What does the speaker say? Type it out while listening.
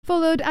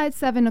followed at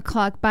 7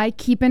 o'clock by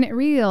Keeping It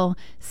Real.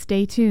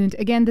 Stay tuned.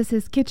 Again, this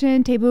is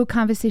Kitchen Table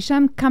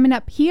Conversation coming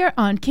up here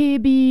on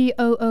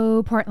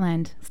KBOO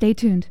Portland. Stay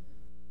tuned.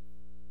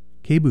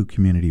 KBOO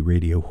Community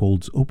Radio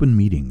holds open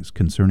meetings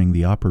concerning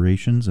the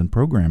operations and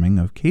programming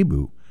of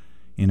KBOO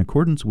in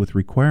accordance with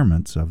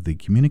requirements of the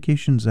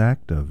Communications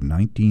Act of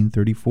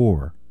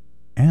 1934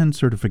 and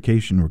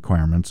certification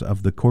requirements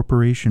of the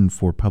Corporation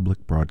for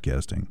Public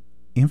Broadcasting.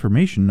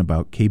 Information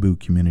about KBOO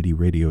Community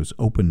Radio's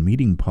open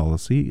meeting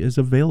policy is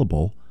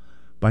available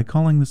by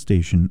calling the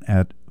station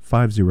at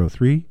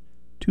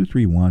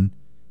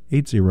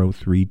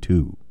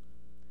 503-231-8032.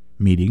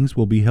 Meetings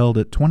will be held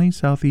at 20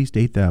 Southeast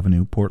 8th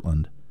Avenue,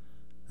 Portland,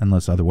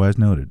 unless otherwise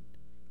noted.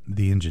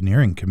 The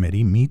Engineering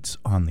Committee meets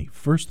on the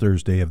first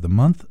Thursday of the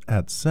month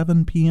at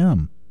 7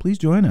 p.m. Please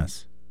join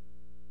us.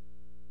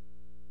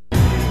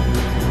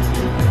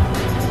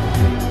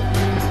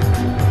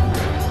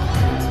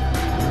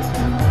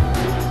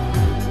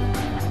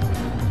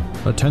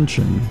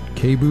 Attention,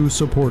 KBOO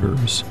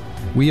supporters.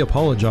 We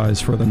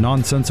apologize for the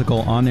nonsensical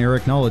on-air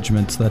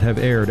acknowledgments that have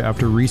aired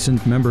after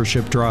recent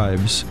membership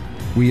drives.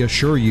 We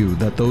assure you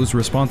that those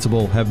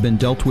responsible have been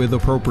dealt with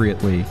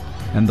appropriately,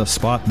 and the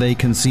spot they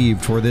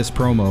conceived for this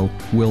promo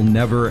will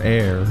never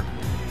air.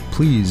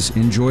 Please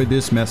enjoy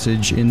this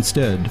message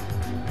instead.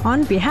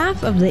 On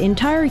behalf of the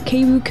entire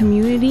KBOO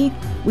community,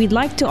 we'd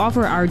like to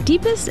offer our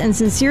deepest and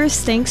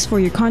sincerest thanks for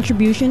your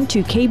contribution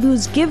to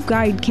KBOO's Give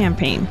Guide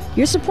campaign.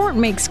 Your support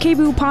makes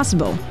KBOO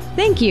possible.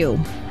 Thank you.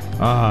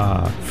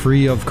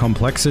 Free of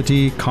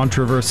complexity,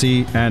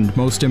 controversy, and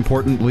most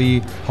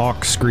importantly,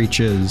 hawk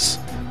screeches.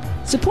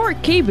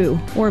 Support KBOO,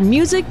 where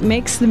music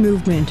makes the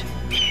movement.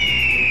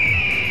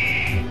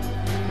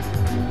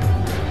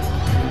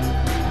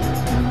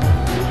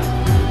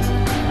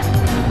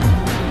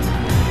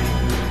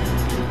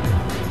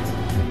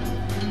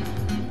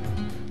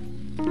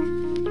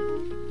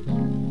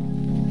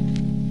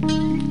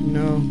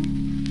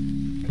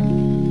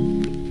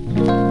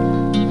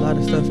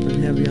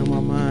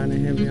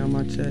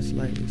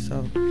 Lately,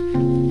 so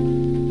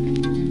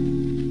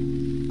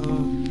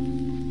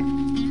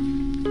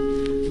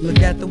look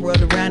at the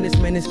world around us,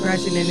 man, it's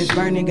crashing and it's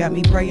burning. Got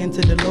me praying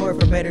to the Lord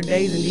for better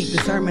days and deep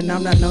discernment.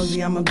 I'm not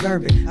nosy, I'm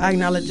observant. I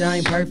acknowledge I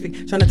ain't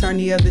perfect. Trying to turn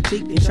the other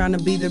cheek and trying to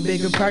be the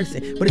bigger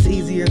person. But it's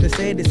easier to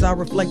say it, it's all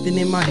reflecting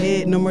in my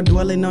head. No more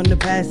dwelling on the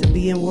past and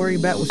being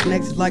worried about what's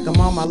next. It's like I'm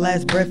on my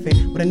last breath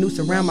in with a noose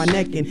around my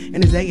neck. And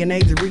in this day and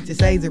age, it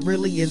reaches age, it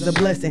really is a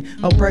blessing.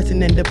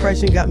 Oppression and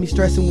depression got me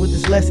stressing with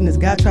this lesson. Is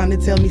God trying to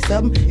tell me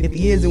something? If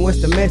he is, then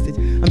what's the message?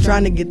 I'm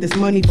trying to get this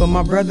money for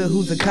my brother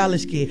who's a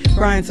college kid.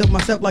 Crying to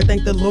myself like,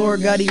 thank the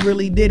Lord God, he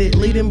really did it.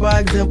 Leading by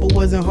example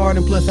wasn't hard,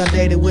 and plus I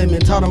dated women.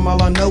 Taught them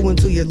all I know, and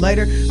 2 years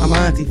later, I'm an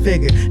auntie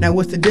figure. Now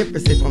what's the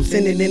difference if I'm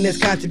sinning in this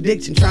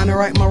contradiction? Trying to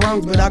right my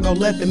wrongs, but I go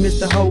left and miss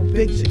the whole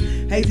picture.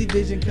 Hazy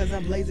vision cause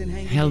I'm blazing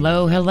hanging.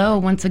 Hello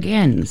once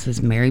again. This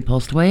is Mary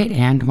Postlewaite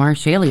and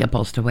Marshalia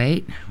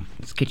Postlewaite.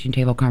 It's Kitchen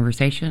Table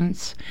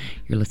Conversations.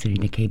 You're listening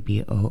to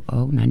KBOO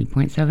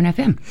 90.7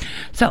 FM.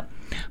 So,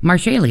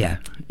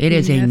 Marshalia, it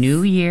is a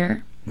new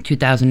year.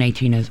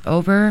 2018 is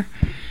over.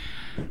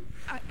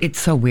 It's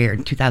so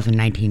weird.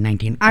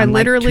 2019. I'm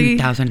literally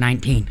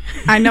 2019.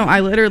 I know. I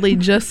literally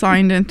just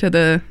signed into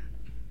the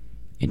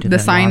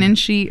sign-in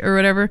sheet or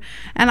whatever,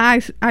 and I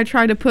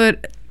tried to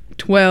put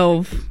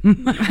 12,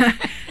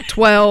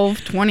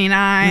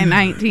 29,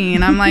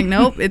 19. I'm like,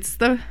 nope. It's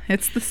the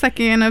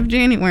 2nd of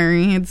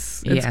January.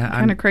 It's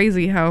kind of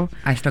crazy how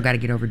I still got to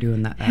get over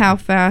doing that. How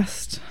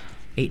fast?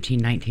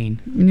 18,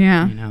 19.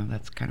 Yeah. You know,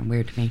 that's kind of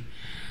weird to me.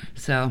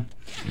 So,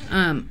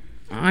 on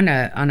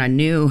a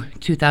new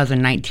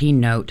 2019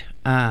 note,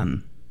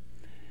 I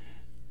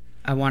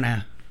want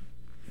to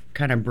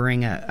kind of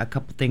bring a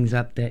couple things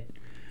up that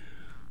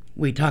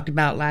we talked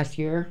about last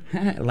year,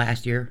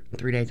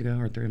 3 days ago,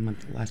 or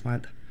last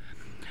month.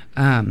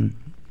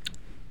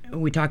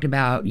 We talked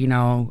about,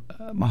 a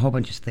whole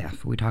bunch of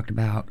stuff. We talked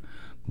about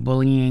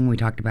bullying. We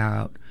talked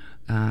about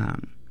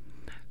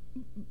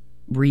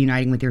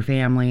reuniting with your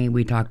family.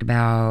 We talked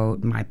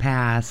about my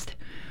past.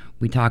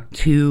 We talked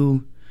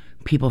to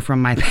people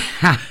from my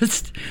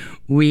past.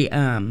 We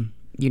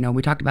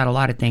talked about a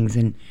lot of things.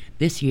 And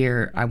this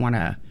year, I want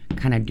to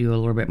kind of do a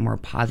little bit more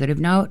positive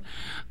note.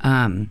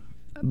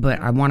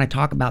 But I want to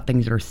talk about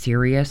things that are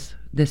serious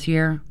this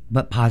year,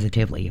 but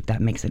positively, if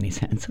that makes any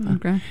sense.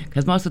 Okay.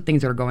 Because most of the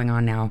things that are going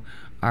on now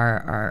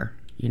are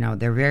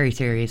they're very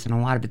serious, and a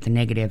lot of it's a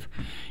negative.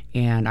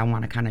 And I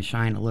want to kind of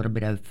shine a little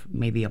bit of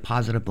maybe a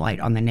positive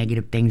light on the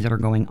negative things that are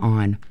going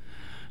on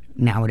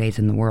nowadays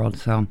in the world.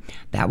 So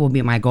that will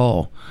be my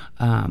goal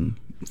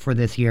for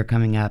this year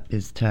coming up,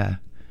 is to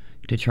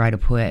try to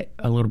put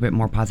a little bit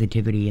more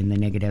positivity in the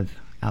negative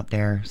out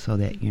there, so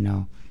that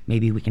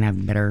maybe we can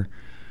have better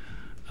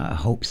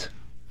hopes.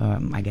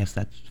 I guess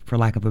that's for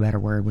lack of a better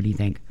word. What do you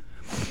think?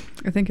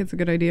 I think it's a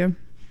good idea.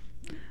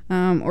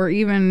 Or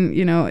even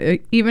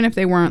even if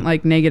they weren't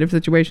like negative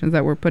situations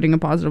that we're putting a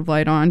positive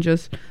light on,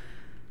 just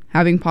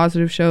having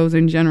positive shows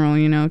in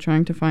general,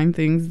 trying to find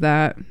things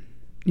that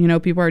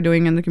people are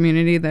doing in the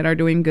community that are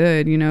doing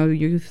good,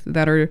 youth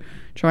that are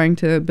trying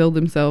to build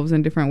themselves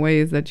in different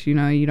ways that,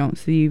 you don't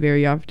see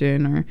very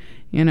often, or,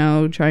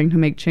 trying to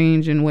make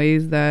change in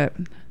ways that,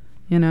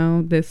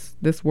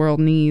 this world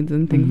needs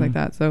and things like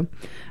that. So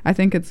I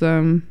think it's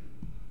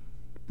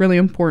really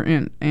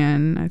important,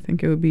 and I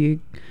think it would be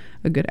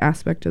a good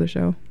aspect to the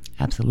show.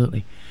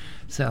 Absolutely.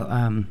 So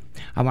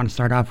I want to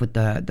start off with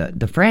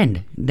the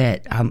friend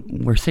that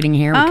we're sitting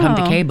here. We come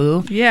to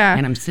KBOO. Yeah.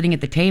 And I'm sitting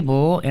at the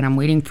table, and I'm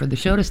waiting for the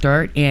show to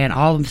start, and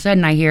all of a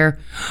sudden I hear,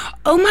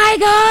 "Oh my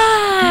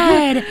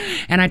God!"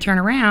 And I turn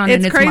around,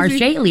 and it's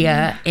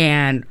Marshalia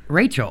and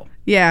Rachel.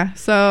 Yeah,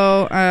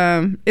 so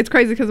it's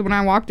crazy because when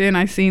I walked in,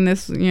 I seen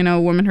this,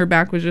 woman, her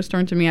back was just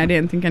turned to me. I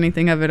didn't think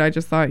anything of it. I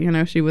just thought,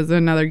 she was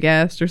another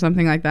guest or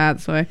something like that.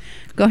 So I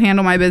go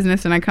handle my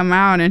business, and I come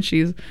out, and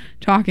she's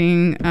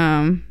talking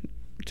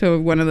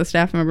to one of the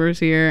staff members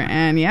here.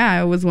 And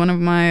yeah, it was one of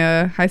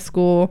my high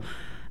school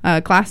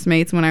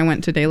classmates when I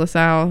went to De La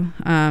Salle.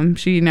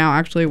 She now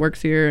actually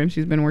works here, and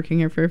she's been working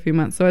here for a few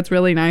months. So it's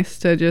really nice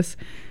to just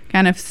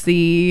kind of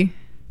see.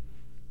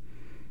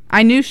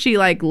 I knew she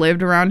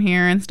lived around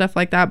here and stuff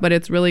like that, but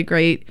it's really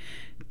great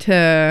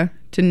to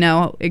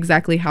know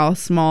exactly how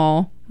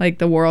small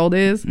the world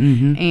is,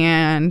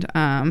 and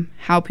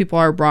how people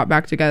are brought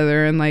back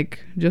together in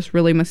just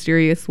really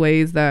mysterious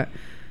ways that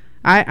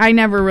I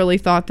never really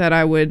thought that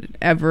I would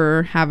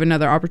ever have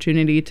another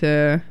opportunity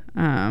to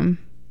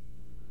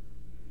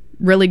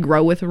really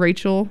grow with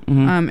Rachel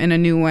in a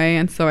new way.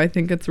 And so I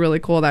think it's really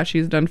cool that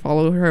she's done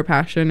follow her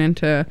passion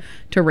into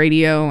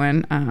radio,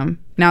 and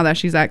now that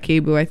she's at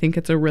KBOO, I think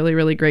it's a really,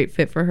 really great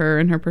fit for her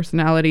and her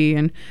personality,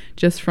 and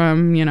just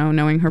from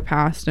knowing her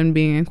past and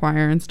being in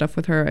choir and stuff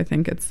with her, I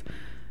think it's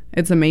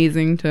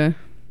amazing to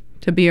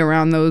be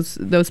around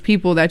those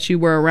people that you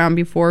were around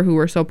before who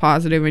were so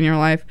positive in your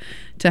life,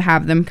 to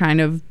have them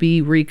kind of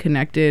be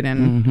reconnected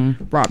and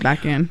brought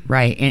back in.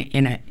 Right.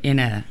 In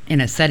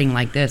a setting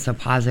like this, a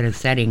positive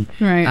setting.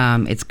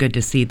 Right. It's good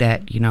to see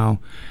that,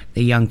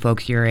 the young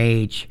folks your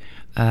age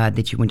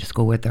that you went to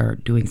school with are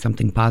doing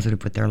something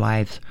positive with their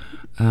lives.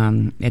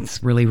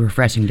 It's really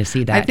refreshing to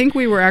see that. I think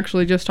we were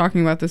actually just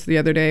talking about this the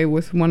other day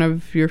with one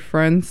of your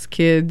friend's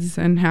kids,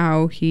 and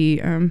how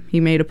he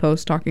made a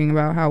post talking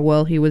about how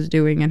well he was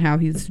doing and how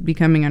he's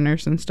becoming a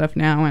nurse and stuff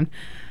now. And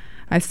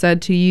I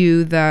said to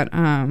you that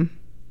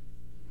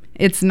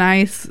it's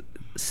nice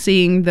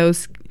seeing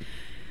those,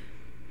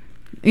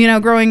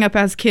 growing up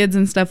as kids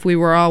and stuff, we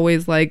were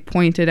always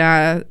pointed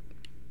at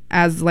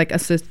as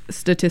a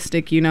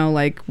statistic,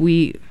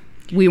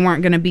 we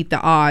weren't going to beat the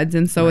odds.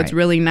 And so It's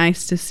really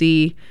nice to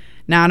see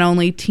not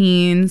only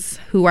teens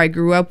who I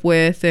grew up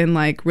with and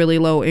really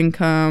low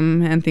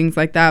income and things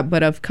like that,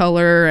 but of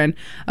color and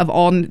of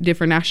all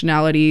different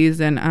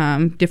nationalities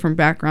and different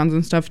backgrounds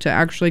and stuff, to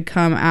actually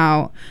come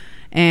out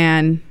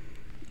and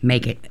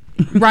make it.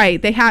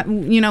 Right. They have,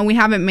 we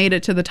haven't made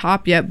it to the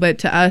top yet, but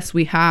to us,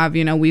 we have,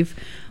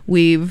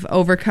 we've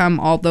overcome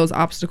all those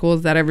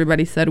obstacles that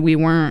everybody said we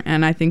weren't.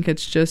 And I think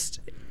it's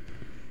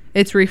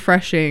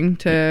refreshing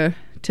to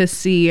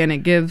see, and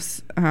it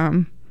gives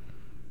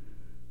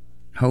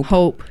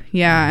hope.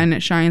 Yeah. And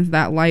it shines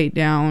that light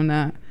down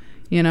that,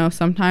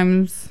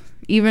 sometimes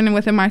even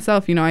within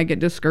myself, I get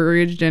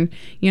discouraged, and,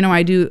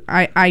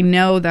 I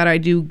know that I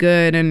do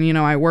good, and,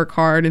 I work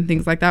hard and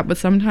things like that, but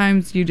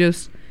sometimes you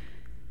just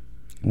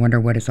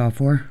wonder what it's all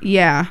for.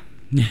 Yeah.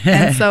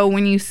 And so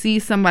when you see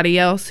somebody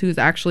else who's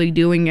actually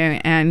doing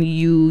it, and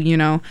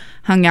you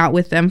hung out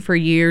with them for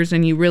years,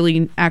 and you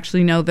really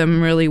actually know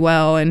them really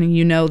well, and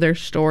their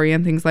story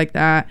and things like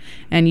that,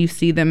 and you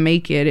see them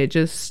make it, it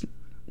just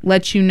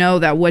lets you know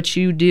that what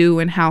you do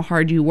and how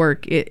hard you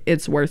work,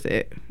 it's worth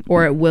it,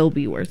 or it will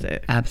be worth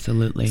it.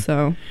 Absolutely.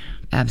 So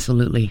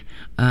absolutely.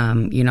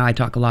 I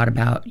talk a lot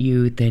about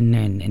youth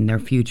and their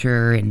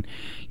future, and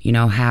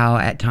how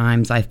at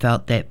times I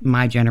felt that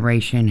my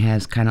generation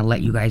has kind of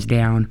let you guys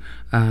down,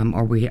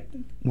 or we're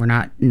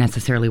not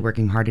necessarily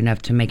working hard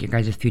enough to make your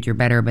guys' future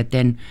better. But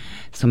then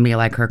somebody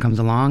like her comes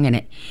along,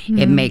 and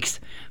it makes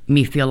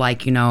me feel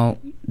like,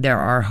 there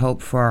are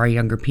hope for our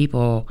younger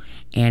people,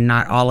 and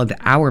not all of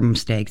our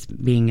mistakes,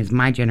 being as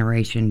my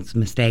generation's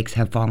mistakes,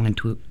 have fallen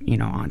to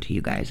onto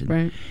you guys. And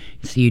right.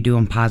 So you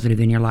doing positive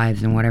in your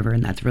lives and whatever,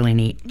 and that's really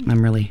neat.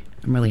 I'm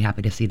really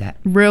happy to see that.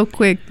 Real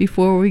quick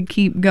before we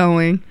keep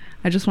going,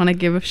 I just want to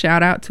give a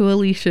shout out to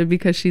Alicia,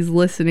 because she's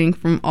listening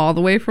from all the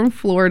way from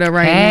Florida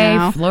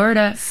now. Hey,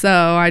 Florida. So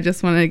I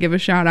just want to give a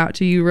shout out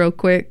to you real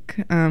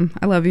quick. I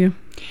love you.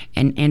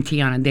 And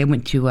Tiana, they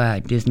went to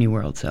Disney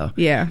World, so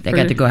yeah, they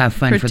got to go have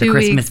fun for the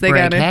Christmas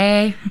break.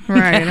 Hey,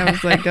 right. I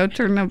was like, go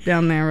turn up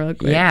down there real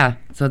quick. Yeah,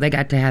 so they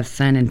got to have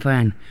sun and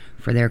fun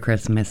for their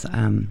Christmas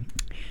and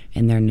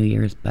their New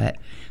Year's. But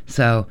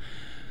so,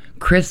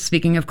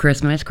 speaking of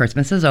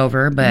Christmas is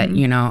over, but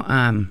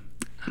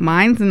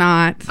mine's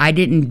not. I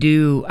didn't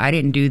do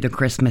the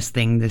Christmas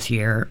thing this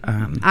year.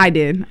 I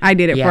did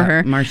it for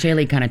her.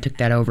 Marshalia kind of took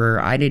that over.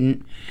 I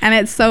didn't. And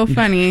it's so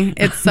funny.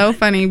 It's so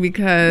funny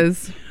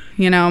because,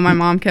 You know, my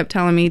mom kept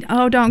telling me,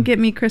 oh, don't get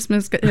me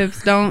Christmas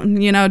gifts.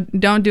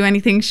 Don't do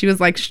anything. She was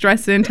like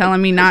stressing,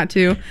 telling me not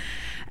to.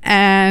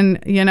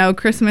 And, you know,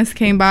 Christmas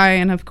came by,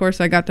 and of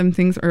course I got them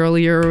things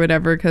earlier or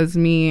whatever, because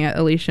me,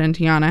 Alicia, and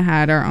Tiana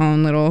had our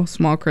own little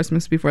small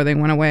Christmas before they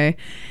went away.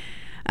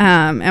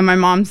 And my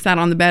mom sat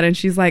on the bed and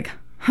she's like,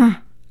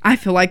 I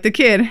feel like the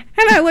kid.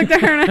 And I looked at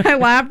her and I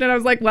laughed, and I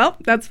was like, well,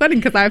 that's funny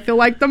because I feel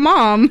like the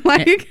mom.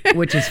 Like,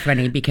 which is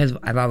funny because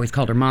I've always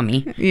called her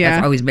Mommy. Yeah.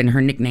 That's always been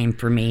her nickname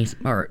for me,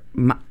 or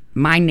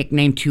my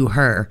nickname to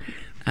her.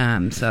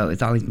 So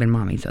it's always been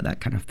Mommy, so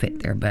that kind of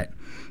fit there. But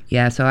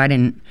yeah, so I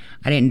didn't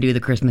do the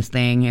Christmas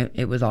thing.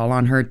 It was all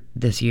on her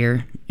this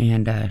year,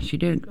 and she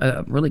did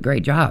a really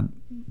great job,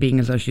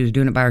 being as though she was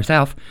doing it by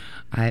herself.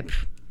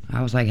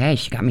 I was like, hey,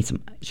 she got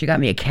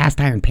me a cast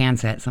iron pan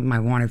set, something I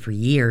wanted for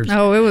years.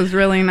 Oh, it was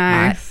really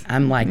nice.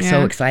 I'm like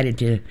so excited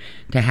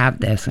to have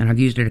this, and I've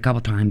used it a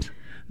couple times.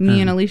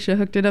 Me and Alicia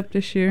hooked it up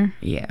this year.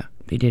 Yeah,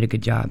 they did a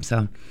good job.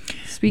 So,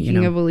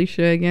 speaking of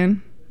Alicia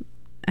again,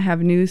 I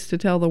have news to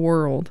tell the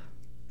world.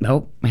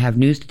 Nope, I have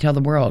news to tell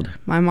the world.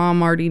 My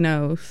mom already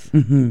knows.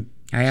 Mm-hmm.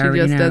 She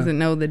just doesn't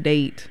know the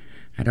date.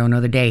 I don't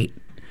know the date.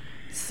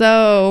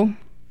 So,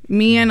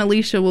 me and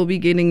Alicia will be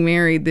getting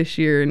married this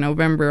year in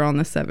November on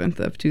the 7th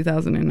of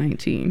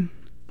 2019.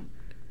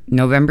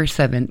 November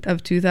 7th.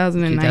 Of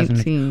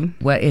 2019.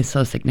 What is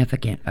so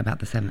significant about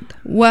the 7th?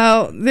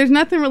 Well, there's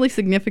nothing really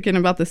significant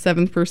about the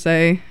 7th per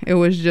se.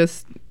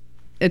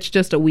 It's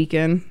just a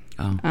weekend.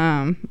 Oh.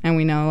 And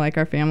we know like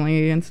our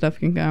family and stuff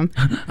can come.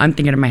 I'm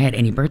thinking in my head,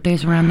 any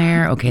birthdays around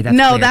there? Okay, that's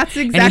no, clear. that's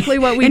exactly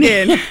what we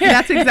did.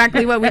 That's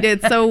exactly what we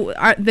did. So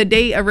the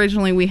date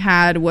originally we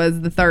had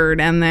was the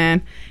 3rd, and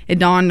then it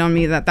dawned on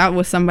me that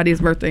was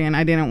somebody's birthday, and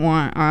I didn't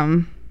want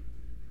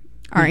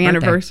our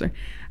anniversary.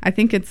 Birthday? I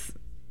think it's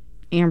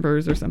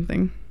Amber's or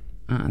something.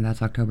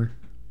 That's October.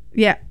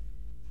 Yeah.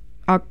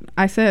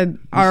 I said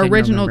our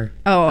original.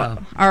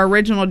 November. Our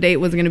original date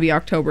was going to be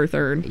October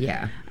 3rd.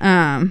 Yeah.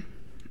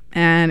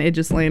 And it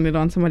just landed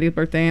on somebody's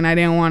birthday, and I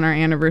didn't want our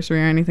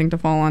anniversary or anything to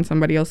fall on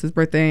somebody else's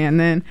birthday. And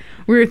then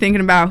we were thinking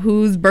about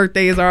whose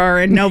birthdays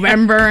are in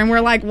November, and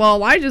we're like, well,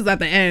 Elijah's at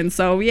the end,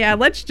 so yeah,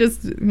 let's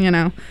just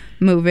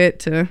move it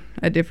to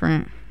a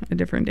different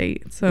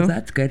date. So well,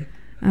 that's good.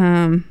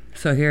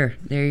 So there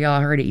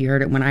y'all heard it. You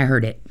heard it when I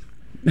heard it.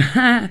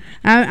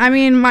 I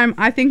mean,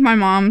 I think my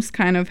mom's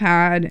kind of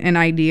had an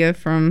idea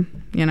from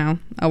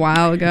a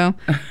while ago,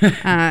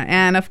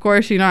 and of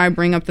course I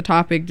bring up the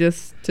topic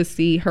just to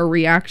see her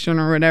reaction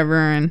or whatever,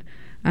 and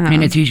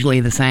it's usually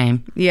the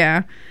same.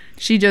 Yeah,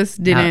 she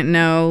just didn't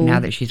know now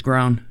that she's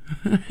grown.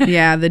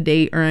 Yeah, the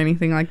date or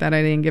anything like that.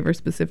 I didn't give her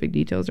specific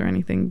details or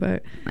anything,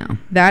 but no.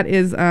 That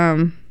is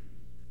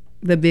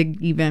the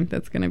big event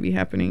that's going to be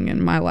happening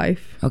in my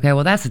life. Okay,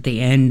 well, that's at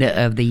the end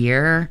of the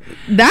year.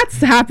 That's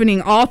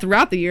happening all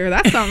throughout the year.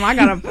 That's something I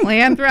got to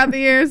plan throughout the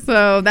year,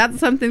 so that's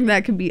something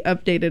that could be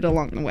updated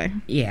along the way.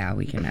 Yeah,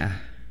 we can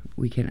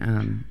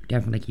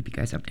definitely keep you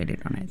guys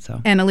updated on it.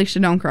 So. And Alicia,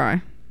 don't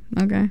cry.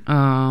 Okay.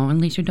 Oh,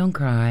 Alicia, don't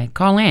cry.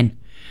 Call in.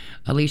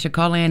 Alicia,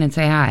 call in and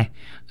say hi.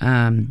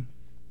 And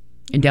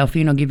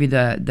Delphine will give you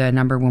the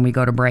number when we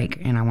go to break,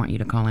 and I want you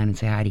to call in and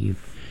say hi to you.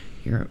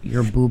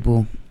 Your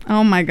boo-boo.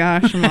 Oh my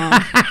gosh,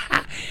 Mom.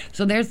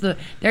 So there's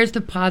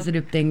the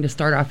positive thing to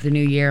start off the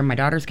new year. My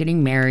daughter's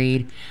getting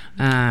married.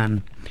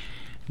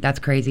 That's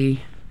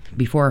crazy.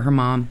 Before her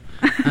mom.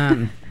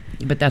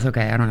 But that's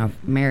okay. I don't know.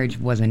 Marriage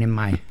wasn't in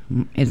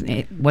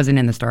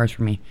the stars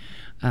for me.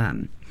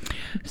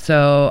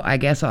 So I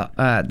guess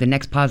the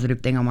next positive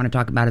thing I want to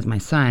talk about is my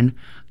son.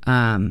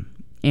 And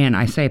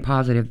I say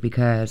positive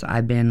because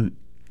I've been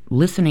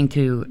listening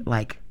to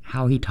like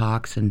how he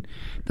talks and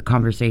the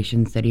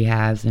conversations that he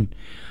has, and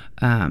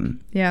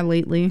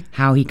lately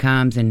how he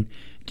comes and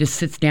just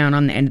sits down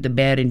on the end of the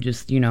bed and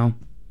just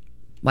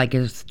like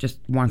just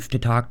wants to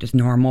talk, just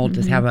normal,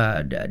 just have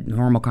a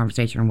normal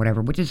conversation or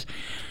whatever, which is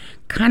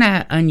kind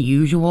of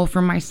unusual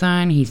for my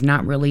son. He's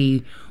not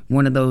really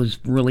one of those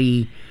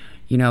really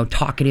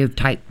talkative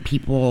type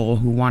people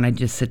who want to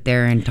just sit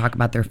there and talk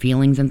about their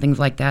feelings and things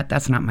like that.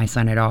 That's not my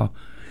son at all.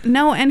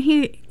 No, and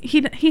he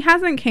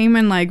hasn't came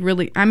and like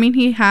really, I mean,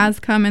 he has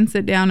come and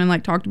sit down and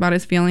like talked about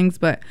his feelings,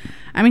 but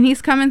I mean,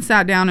 he's come and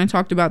sat down and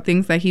talked about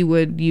things that he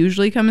would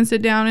usually come and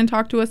sit down and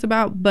talk to us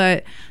about,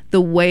 but the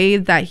way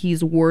that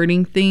he's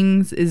wording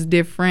things is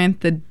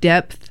different. The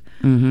depth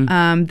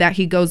that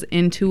he goes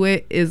into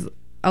it is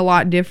a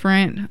lot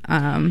different.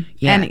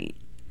 And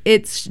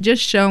it's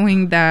just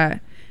showing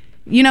that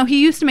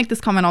he used to make this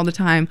comment all the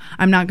time.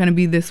 I'm not going to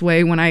be this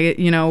way when I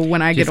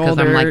get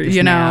older. I'm like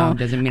this now,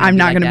 doesn't mean I'm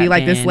not going to be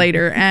like then. this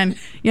later. And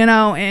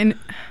and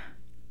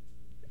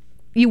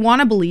you want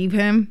to believe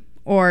him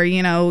or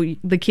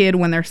the kid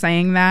when they're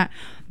saying that,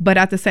 but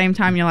at the same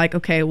time you're like,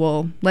 okay,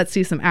 well, let's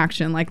see some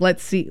action.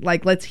 Let's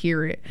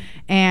hear it.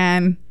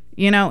 And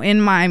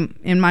in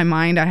my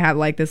mind, I had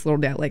like this little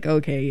doubt, like,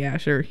 okay, yeah,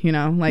 sure,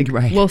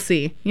 right. We'll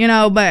see,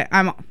 but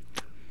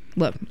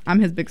I'm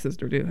his big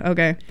sister too,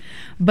 okay,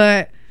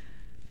 but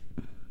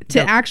to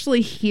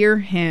actually hear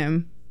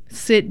him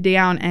sit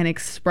down and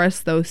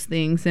express those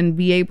things and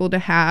be able to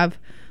have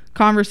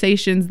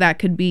conversations that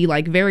could be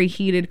like very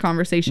heated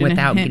conversation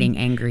without him, getting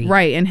angry,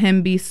 right? And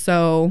him be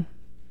so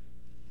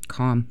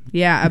calm,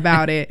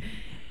 about it.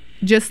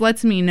 Just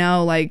lets me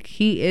know like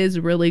he is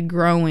really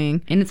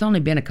growing. And it's only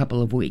been a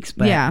couple of weeks,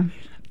 but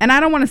and I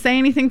don't want to say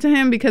anything to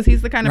him because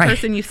he's the kind of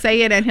person you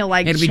say it and he'll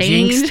like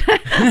change.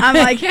 I'm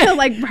like, he'll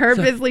like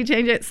purposely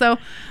change it. So,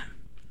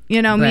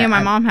 you know, me and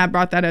my mom have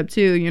brought that up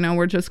too. You know,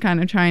 we're just kind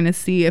of trying to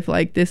see if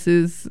like this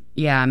is.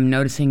 Yeah, I'm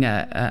noticing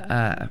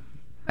a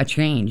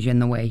change in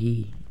the way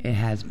he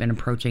has been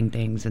approaching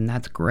things, and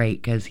that's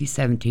great because he's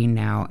 17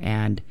 now,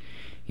 and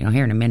you know,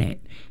 here in a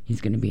minute he's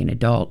going to be an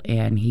adult,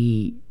 and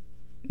he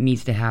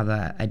needs to have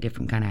a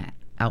different kind of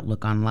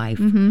outlook on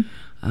life.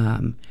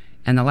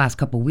 And the last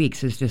couple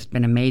weeks has just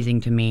been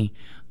amazing to me,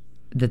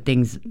 the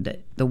things,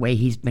 the way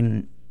he's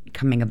been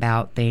coming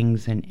about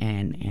things and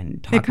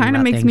talking. It kind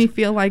of makes me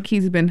feel like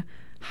he's been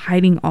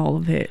hiding all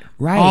of it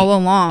all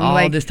along, all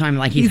like this time,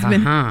 like he's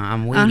been,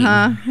 I'm waiting,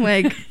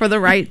 like for the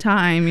right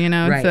time, you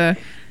know,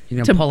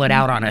 to pull it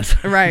out on us,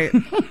 right?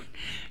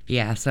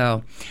 Yeah,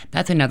 so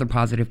that's another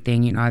positive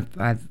thing. You know,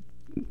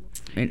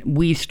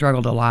 we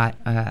struggled a lot,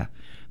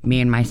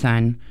 me and my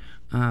son.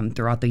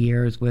 Throughout the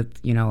years with,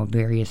 you know,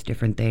 various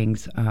different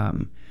things.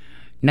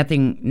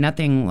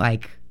 Nothing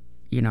like,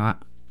 you know,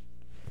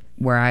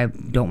 where I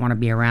don't want to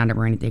be around him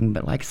or anything,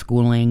 but like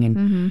schooling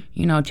and,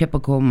 you know,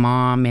 typical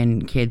mom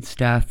and kid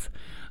stuff.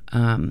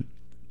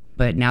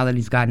 But now that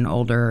he's gotten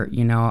older,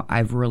 you know,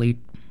 I've really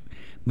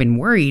been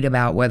worried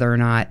about whether or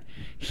not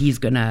he's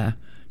going to,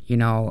 you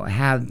know,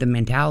 have the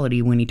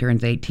mentality when he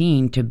turns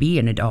 18 to be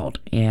an adult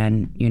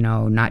and, you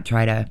know, not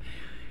try to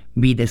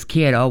be this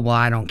kid, oh, well,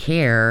 I don't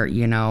care,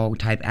 you know,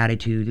 type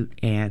attitude,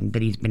 and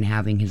that he's been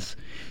having his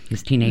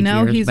teenage years.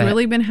 No, he's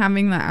really been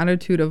having the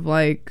attitude of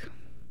like,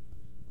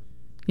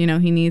 you know,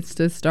 he needs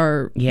to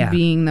start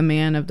being the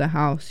man of the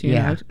house, you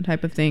know,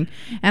 type of thing.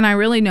 And I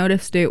really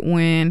noticed it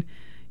when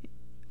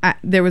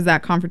there was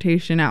that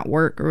confrontation at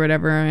work or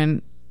whatever,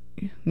 and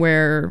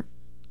where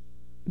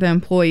the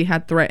employee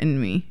had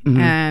threatened me,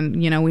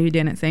 and, you know, we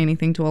didn't say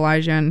anything to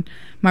Elijah, and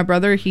my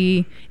brother,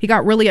 he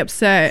got really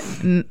upset,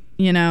 and,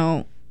 you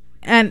know,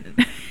 and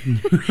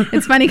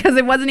it's funny because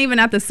it wasn't even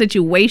at the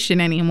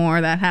situation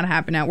anymore that had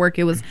happened at work.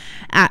 It was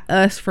at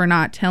us for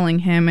not telling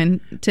him.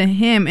 And to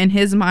him, in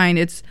his mind,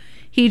 it's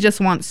he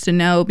just wants to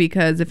know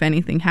because if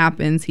anything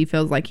happens, he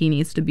feels like he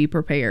needs to be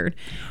prepared.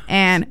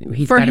 And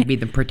he's got to be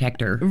the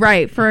protector.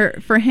 Right.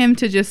 For him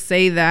to just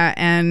say that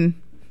and,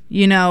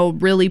 you know,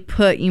 really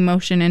put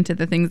emotion into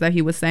the things that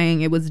he was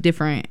saying, it was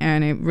different.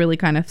 And it really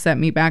kind of set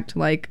me back to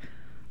like,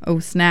 oh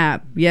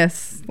snap,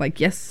 yes, like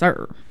yes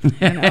sir,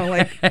 you know,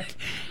 like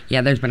yeah,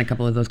 there's been a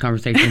couple of those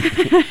conversations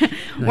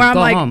where I'm go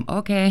like, home.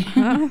 Okay.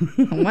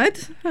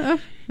 What?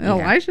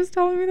 Elisha's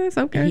telling me this.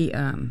 Okay.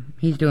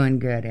 He's doing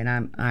good, and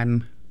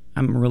I'm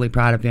really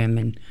proud of him,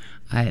 and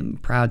I'm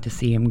proud to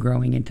see him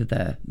growing into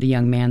the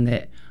young man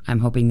that I'm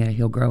hoping that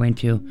he'll grow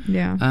into.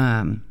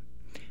 Yeah.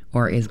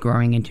 Or is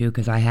growing into,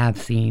 because I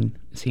have seen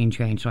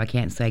change, so I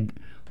can't say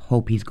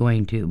hope he's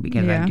going to,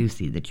 because I do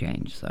see the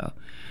change. So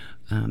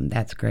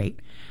that's great.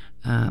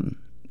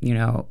 You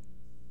know,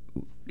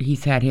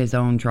 he's had his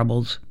own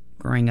troubles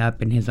growing up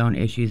and his own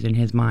issues in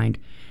his mind,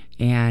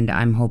 and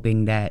I'm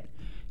hoping that,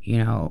 you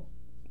know,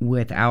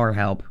 with our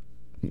help,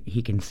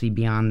 he can see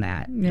beyond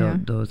that,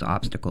 those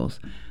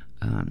obstacles.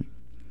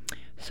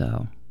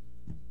 So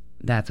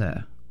that's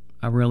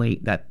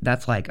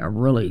that's like a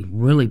really,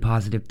 really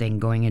positive thing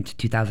going into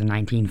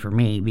 2019 for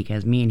me,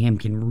 because me and him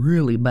can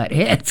really butt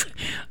heads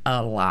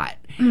a lot.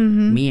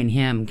 Me and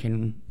him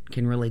can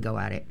really go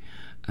at it.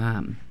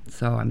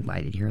 So I'm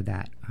glad to hear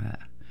that.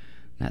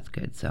 That's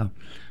good. So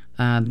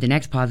the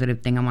next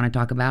positive thing I want to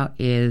talk about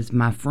is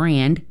my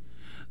friend,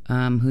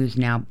 who's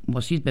now,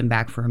 well, she's been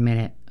back for a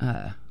minute,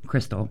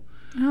 Crystal.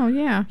 Oh,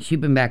 yeah. She's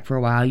been back for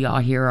a while. Y'all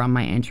hear her on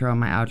my intro and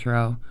my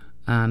outro,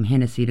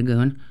 Hennessy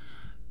Dagoon.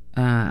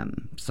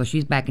 So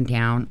she's back in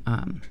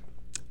town.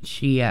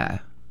 She,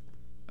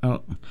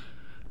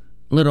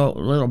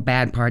 little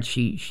bad part,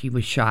 she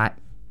was shot.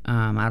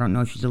 I don't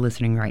know if she's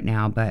listening right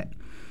now, but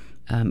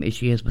if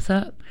she is, what's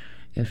up?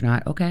 If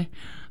not, okay.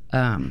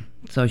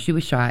 So she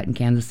was shot in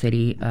Kansas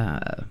City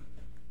a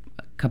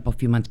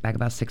few months back,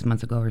 about 6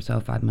 months ago or so,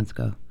 5 months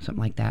ago,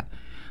 something like that.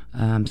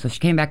 So she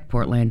came back to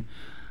Portland,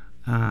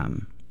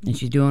 and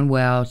she's doing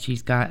well.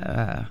 She's got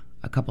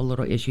a couple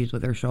little issues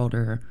with her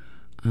shoulder.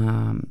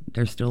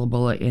 There's still a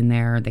bullet in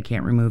there. They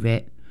can't remove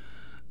it.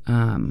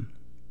 But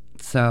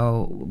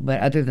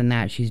other than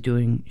that, she's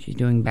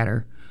doing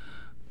better.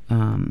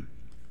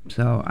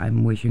 So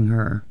I'm wishing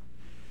her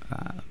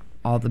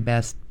all the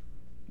best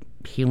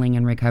healing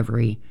and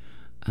recovery.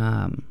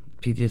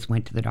 She just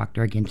went to the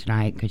doctor again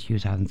tonight because she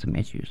was having some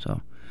issues.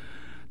 So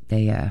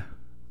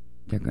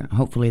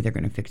hopefully they're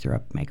gonna fix her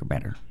up and make her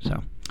better.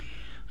 So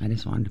I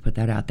just wanted to put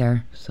that out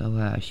there.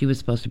 So she was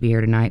supposed to be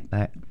here tonight,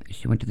 but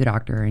she went to the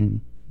doctor,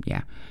 and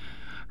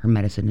her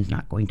medicine is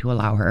not going to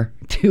allow her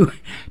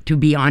to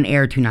be on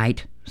air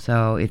tonight.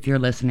 So if you're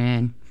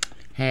listening,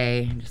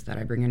 hey, I just thought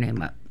I'd bring your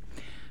name up.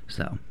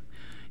 So,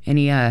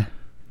 anything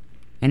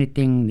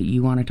that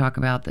you want to talk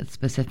about that's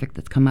specific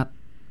that's come up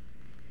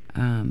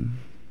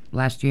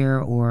last year,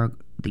 or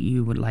that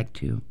you would like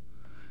to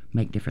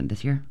make different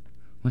this year?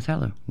 What's that,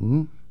 Lou?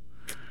 Ooh.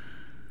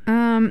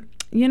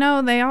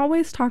 They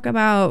always talk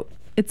about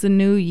it's a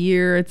new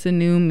year, it's a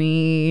new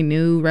me,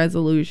 new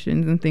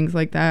resolutions and things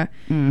like that.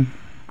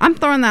 I'm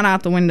throwing that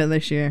out the window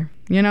this year.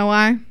 You know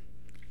why?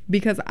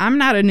 Because I'm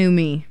not a new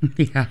me.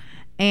 Yeah.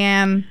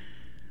 And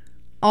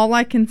all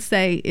I can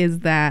say is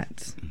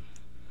that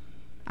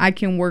I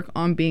can work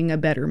on being a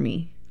better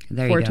me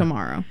for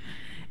tomorrow.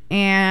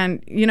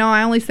 And,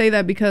 I only say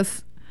that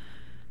because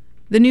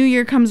the new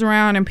year comes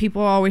around and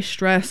people always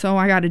stress,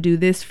 I got to do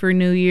this for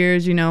New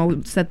Year's,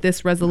 set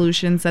this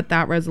resolution, set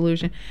that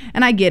resolution.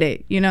 And I get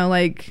it, you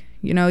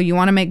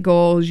want to make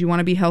goals, you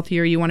want to be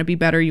healthier, you want to be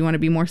better, you want to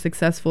be more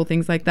successful,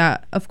 things like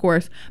that, of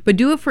course. But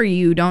do it for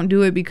you. Don't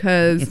do it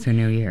because it's a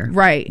new year.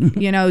 Right.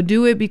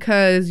 Do it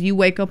because you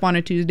wake up on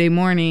a Tuesday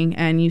morning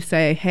and you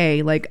say,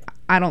 hey,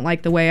 I don't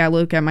like the way I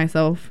look at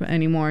myself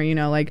anymore.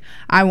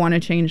 I want to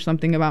change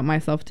something about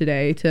myself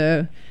today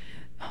to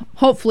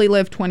hopefully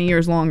live 20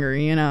 years longer,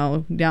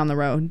 down the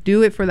road.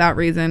 Do it for that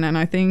reason. And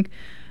I think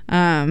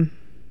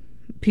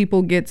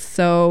people get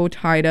so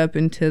tied up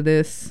into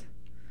this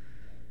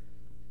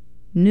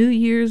New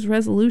Year's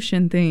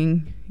resolution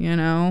thing,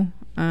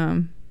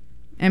 and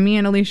me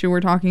and Alicia were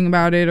talking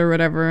about it or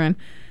whatever, and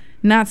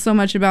not so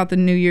much about the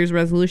New Year's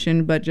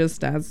resolution, but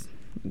just as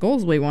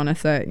goals we want to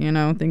set,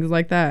 things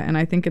like that. And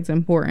I think it's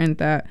important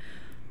that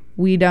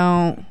we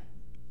don't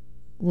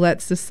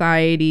let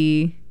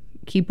society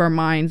keep our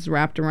minds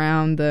wrapped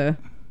around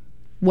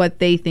what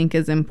they think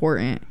is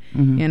important,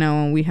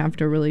 and we have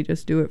to really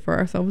just do it for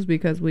ourselves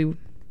because we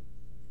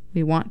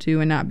want to,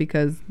 and not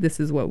because this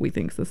is what we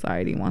think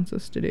society wants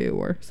us to do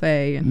or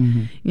say.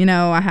 And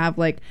I have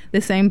the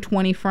same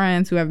 20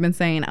 friends who have been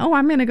saying,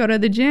 I'm gonna go to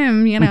the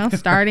gym,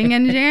 starting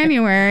in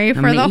January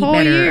for the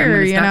whole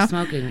year. I'm gonna stop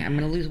smoking, I'm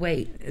gonna lose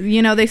weight.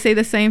 They say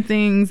the same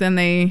things and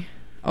they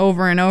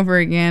over and over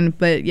again,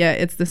 but yeah,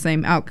 it's the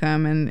same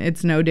outcome and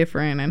it's no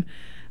different.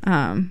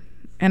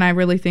 And I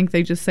really think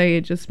they just say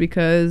it just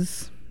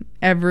because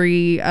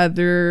every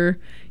other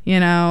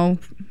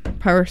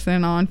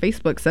person on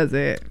Facebook says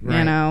it,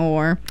 right.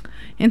 Or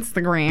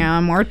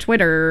Instagram or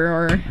Twitter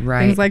or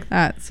things like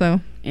that.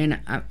 So, and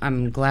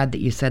I'm glad that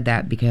you said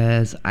that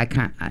because I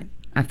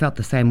felt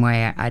the same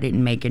way. I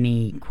didn't make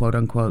any quote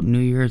unquote New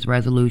Year's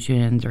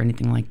resolutions or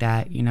anything like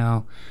that.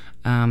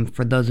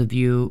 For those of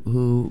you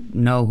who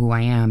know who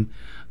I am,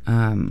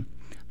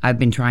 I've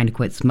been trying to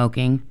quit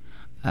smoking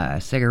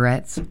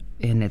cigarettes,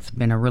 and it's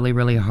been a really,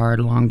 really hard,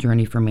 long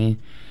journey for me.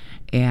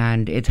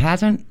 And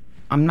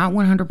I'm not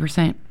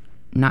 100%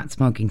 not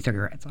smoking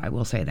cigarettes. I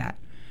will say that.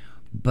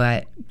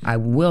 But I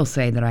will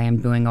say that I am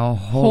doing a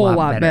whole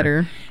lot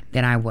better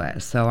than I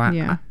was. So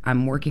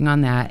I'm working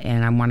on that,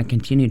 and I want to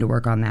continue to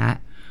work on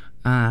that.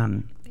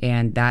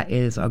 And that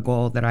is a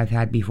goal that I've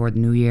had before the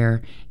new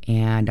year,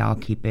 and I'll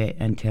keep it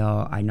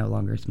until I no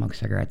longer smoke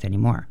cigarettes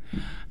anymore.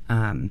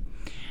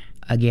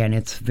 Again,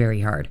 it's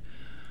very hard.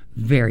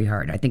 Very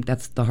hard. I think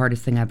that's the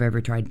hardest thing I've ever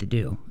tried to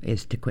do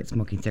is to quit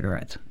smoking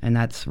cigarettes. And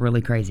that's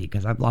really crazy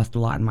because I've lost a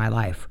lot in my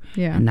life.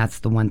 Yeah. And that's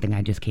the one thing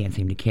I just can't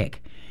seem to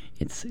kick.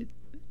 It's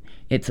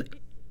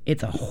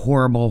a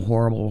horrible,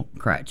 horrible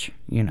crutch,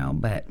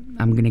 but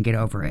I'm going to get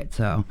over it.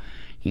 So,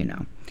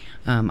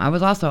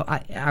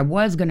 I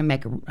was going to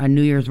make a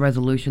New Year's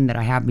resolution that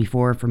I have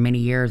before for many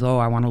years.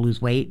 I want to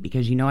lose weight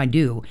because, I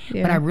do,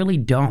 but I really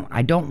don't.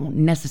 I don't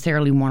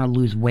necessarily want to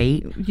lose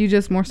weight. You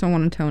just more so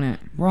want to tone it.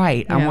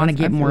 Right. Yeah, I want to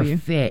get more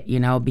fit,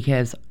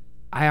 because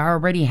I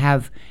already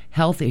have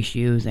health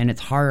issues and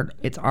it's hard.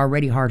 It's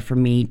already hard for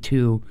me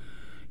to,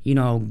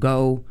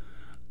 go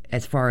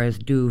as far as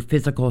do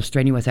physical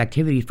strenuous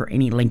activity for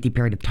any lengthy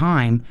period of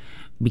time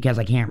because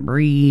I can't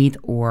breathe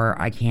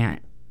or I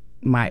can't.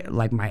 My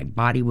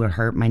body will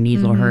hurt, my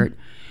knees will hurt,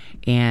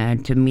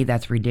 and to me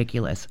that's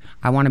ridiculous.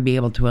 I want to be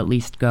able to at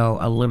least go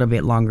a little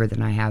bit longer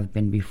than I have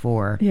been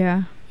before.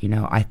 Yeah.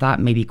 I thought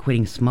maybe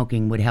quitting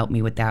smoking would help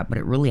me with that, but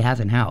it really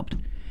hasn't helped.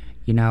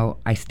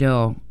 I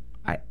still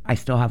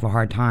have a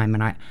hard time,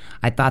 and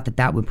I thought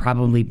that would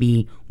probably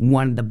be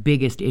one of the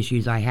biggest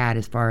issues I had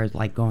as far as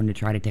going to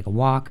try to take a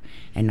walk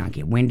and not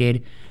get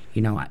winded.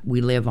 We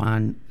live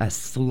on a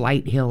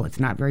slight hill. It's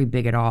not very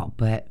big at all,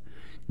 but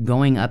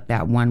going up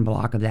that one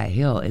block of that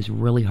hill is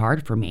really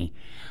hard for me.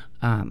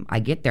 I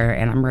get there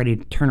and I'm ready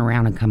to turn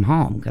around and come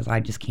home because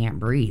I just can't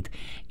breathe.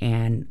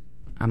 And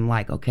I'm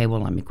like, okay, well,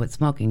 let me quit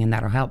smoking and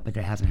that'll help, but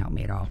it hasn't helped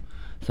me at all.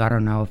 So I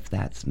don't know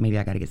if maybe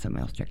I got to get something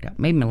else checked out.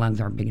 Maybe my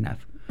lungs aren't big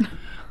enough.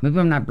 Maybe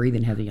I'm not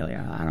breathing heavy.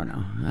 I don't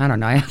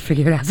know. I have to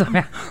figure it out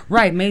somehow.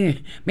 Right,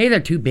 maybe they're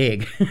too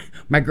big.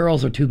 My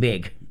girls are too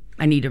big.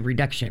 I need a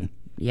reduction.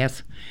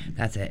 Yes,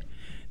 that's it.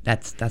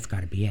 That's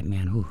got to be it,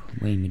 man. Ooh,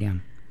 weighing me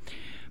down.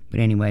 But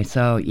anyway,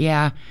 so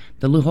yeah,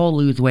 the whole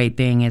lose weight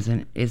thing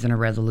isn't a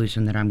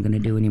resolution that I'm going to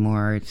do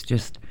anymore. It's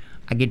just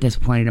I get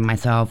disappointed in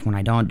myself when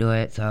I don't do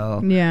it.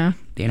 So yeah,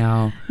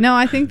 No,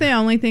 I think the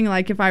only thing,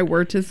 if I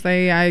were to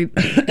say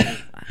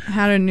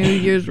had a New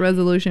Year's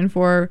resolution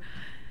for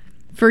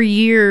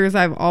years.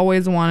 I've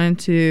always wanted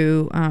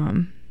to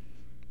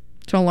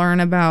learn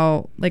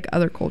about like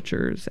other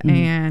cultures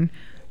and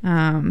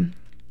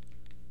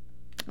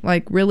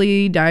like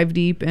really dive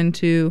deep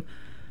into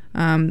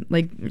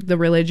like the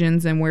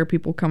religions and where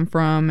people come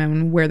from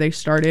and where they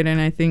started.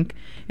 And I think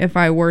if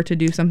I were to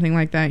do something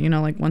like that, you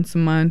know, like once a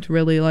month,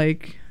 really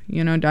like,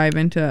 you know, dive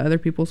into other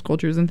people's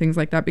cultures and things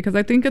like that, because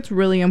I think it's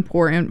really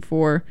important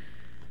for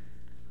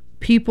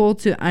people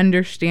to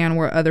understand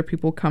where other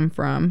people come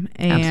from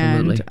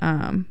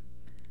and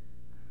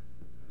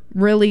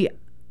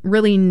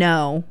really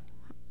know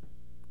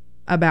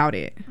about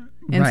it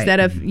instead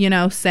of, you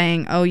know,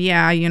 saying, oh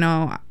yeah, you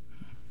know,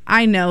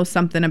 I know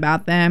something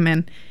about them,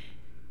 and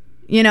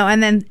you know,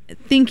 and then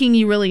thinking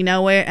you really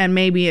know it and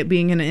maybe it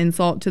being an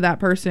insult to that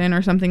person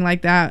or something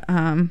like that.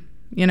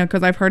 You know,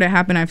 because I've heard it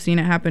happen, I've seen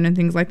it happen and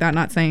things like that.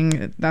 Not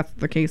saying that's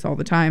the case all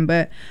the time,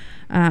 but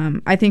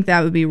I think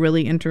that would be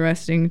really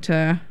interesting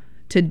to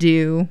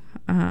do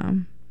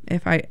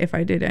if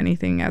I did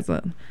anything as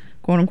a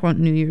quote unquote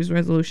New Year's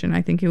resolution.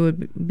 I think it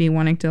would be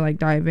wanting to like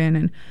dive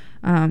in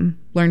and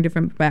learn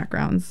different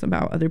backgrounds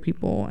about other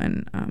people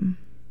and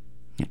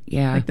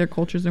like their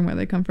cultures and where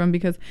they come from,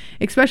 because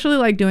especially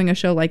like doing a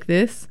show like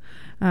this,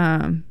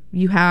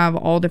 you have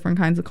all different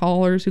kinds of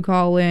callers who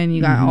call in,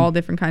 you got all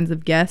different kinds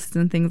of guests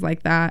and things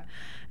like that,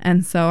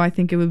 and so I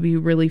think it would be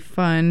really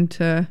fun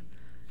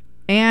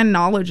and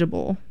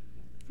knowledgeable,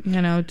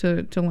 you know,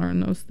 to learn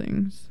those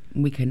things.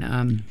 We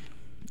can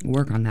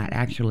work on that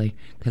actually,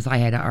 because I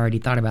had already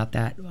thought about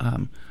that.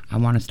 I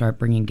want to start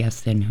bringing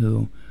guests in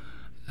who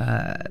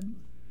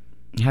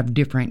have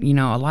different, you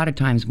know, a lot of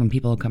times when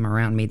people come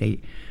around me, they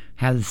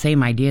have the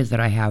same ideas that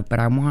I have, but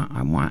I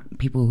want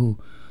people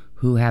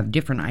who have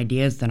different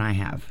ideas than I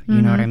have,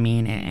 you know what I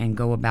mean, and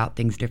go about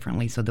things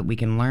differently so that we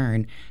can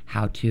learn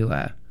how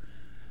to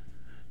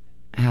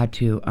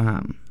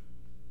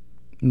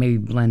maybe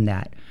blend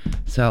that.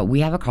 So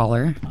we have a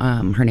caller.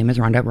 Her name is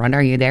Rhonda. Rhonda,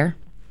 are you there?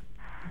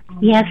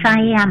 Yes, I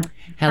am.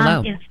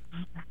 Hello.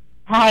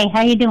 Hi,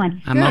 how you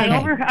doing? I'm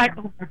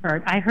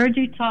okay. I heard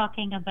you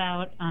talking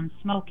about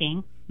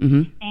smoking,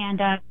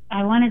 and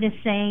I wanted to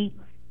say,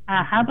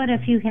 how about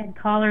if you had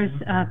callers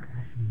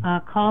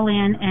call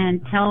in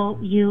and tell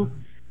you,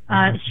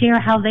 share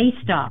how they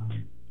stopped?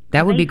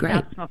 That would be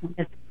great.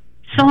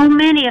 So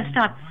many have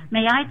stopped.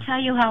 May I tell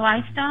you how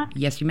I stopped?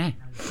 Yes, you may.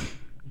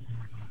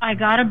 I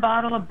got a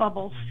bottle of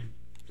Bubbles,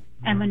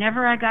 and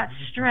whenever I got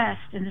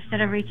stressed,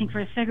 instead of reaching for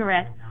a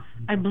cigarette,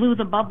 I blew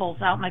the bubbles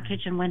out my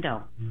kitchen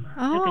window.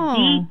 Oh. Took a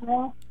deep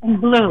breath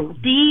and blew.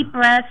 Deep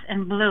breaths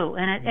and blew,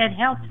 and it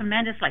helped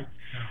tremendously.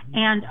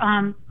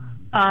 And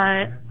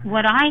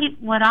what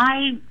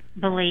I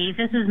believe,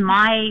 this is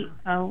my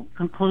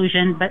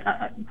conclusion, but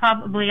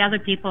probably other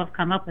people have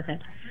come up with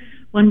it.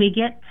 When we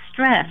get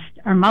stressed,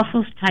 our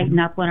muscles tighten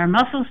up. When our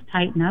muscles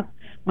tighten up,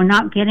 we're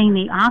not getting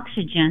the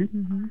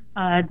oxygen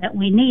that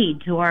we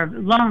need to our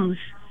lungs,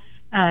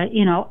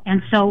 you know,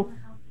 and so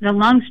the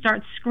lungs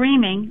start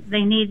screaming.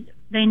 They need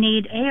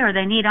air.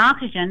 They need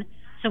oxygen.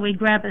 So we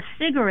grab a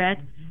cigarette,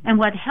 and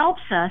what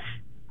helps us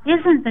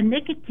isn't the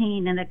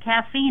nicotine and the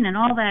caffeine and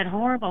all that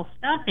horrible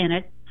stuff in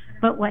it,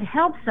 but what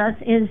helps us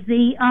is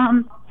the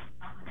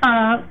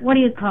what do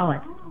you call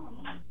it?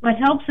 What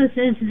helps us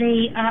is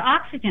the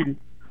oxygen.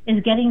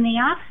 Is getting the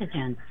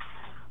oxygen.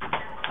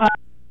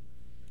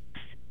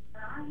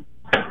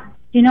 Do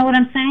you know what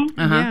I'm saying?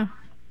 Yeah.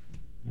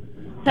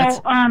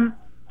 So,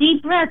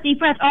 deep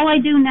breath. All I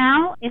do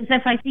now is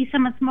if I see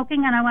someone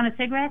smoking and I want a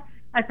cigarette,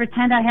 I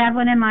pretend I have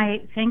one in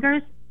my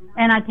fingers,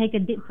 and I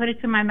put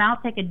it to my mouth,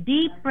 take a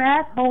deep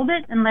breath, hold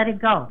it, and let it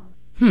go.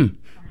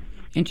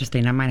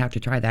 Interesting. I might have to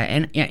try that.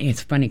 And yeah,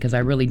 it's funny because I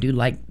really do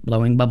like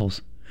blowing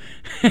bubbles.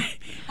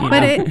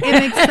 But it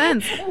makes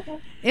sense.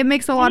 It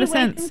makes a lot of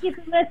sense. Thank you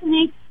for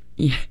listening.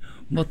 Yeah.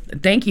 Well,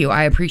 thank you.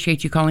 I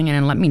appreciate you calling in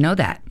and let me know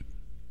that.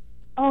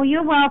 Oh,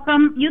 you're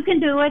welcome. You can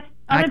do it.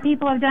 Other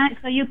people have done it,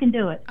 so you can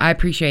do it. I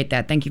appreciate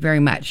that. Thank you very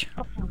much.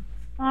 Okay.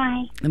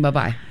 Bye.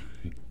 Bye-bye.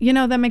 You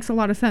know, that makes a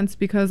lot of sense,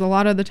 because a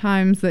lot of the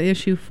times the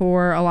issue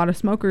for a lot of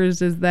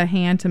smokers is the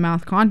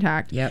hand-to-mouth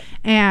contact. Yep.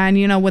 And,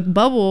 you know, with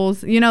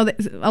bubbles, you know,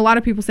 a lot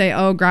of people say,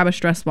 oh, grab a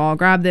stress ball,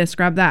 grab this,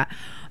 grab that.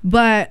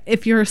 But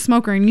if you're a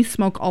smoker and you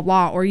smoke a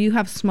lot, or you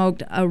have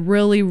smoked a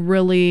really,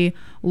 really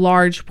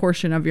large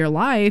portion of your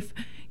life,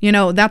 you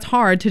know, that's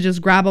hard to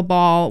just grab a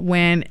ball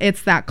when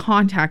it's that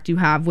contact you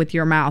have with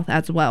your mouth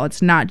as well.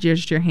 It's not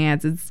just your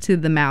hands, it's to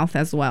the mouth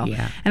as well.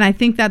 Yeah. And I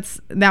think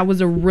that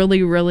was a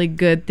really, really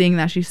good thing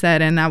that she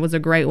said, and that was a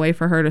great way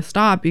for her to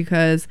stop,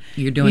 because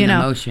you're doing the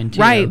motion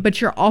too. Right,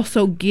 but you're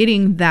also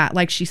getting that,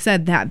 like she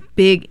said, that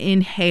big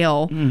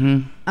inhale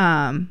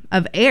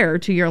of air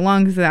to your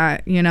lungs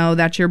that, you know,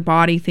 that your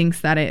body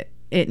thinks that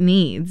it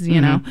needs,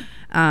 you know.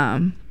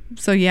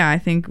 So yeah, I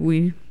think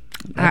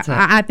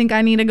I think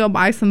I need to go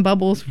buy some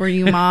bubbles for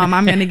you, Mom.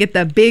 I'm going to get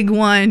the big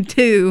one,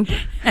 too.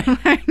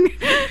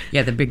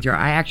 Yeah, the big jar.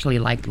 I actually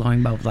like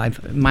blowing bubbles.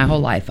 My whole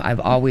life,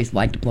 I've always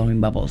liked blowing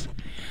bubbles.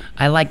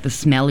 I like the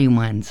smelly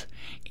ones.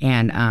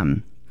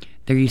 And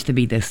there used to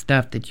be this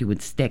stuff that you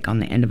would stick on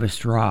the end of a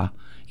straw.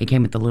 It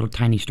came with a little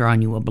tiny straw,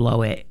 and you would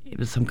blow it. It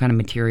was some kind of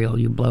material.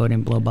 You blow it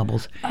and blow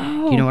bubbles.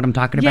 Oh, Do you know what I'm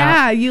talking about?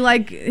 Yeah, you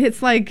like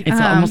it's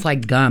almost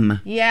like gum.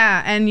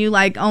 Yeah, and you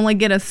like only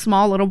get a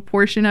small little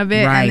portion of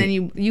it, Right. and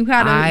then you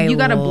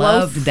gotta blow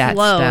loved that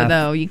slow stuff.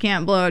 though. You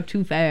can't blow it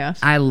too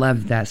fast. I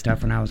loved that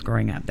stuff when I was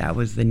growing up. That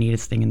was the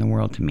neatest thing in the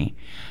world to me.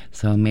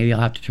 So maybe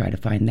I'll have to try to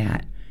find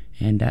that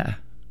and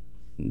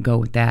go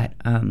with that.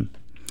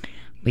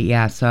 But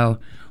yeah, so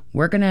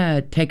we're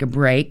gonna take a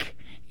break.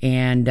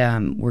 And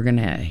we're going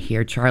to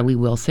hear Charlie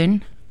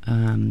Wilson,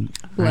 I'm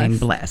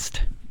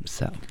Blessed.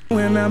 So.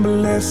 When I'm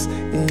blessed,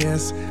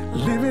 yes,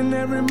 living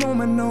every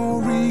moment, no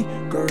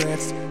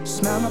regrets.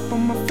 Smile up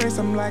on my face,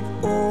 I'm like,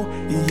 oh,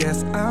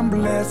 yes, I'm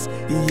blessed,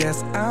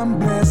 yes, I'm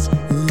blessed,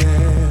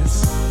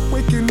 yes.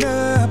 Waking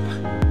up,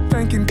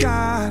 thanking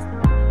God,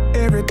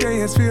 every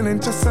day is feeling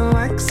just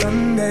like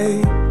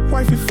Sunday.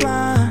 Wifey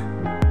fly,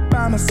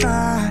 by my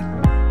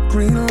side,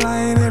 green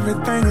light,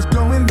 everything is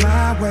going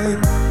my way.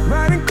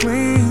 Riding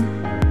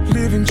clean,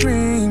 living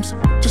dreams.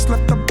 Just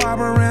left the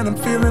barber and I'm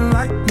feeling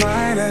like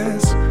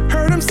Midas.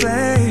 Heard him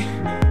say,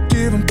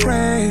 give him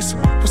praise.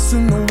 What's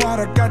in the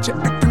water got you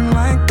acting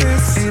like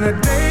this? Ain't a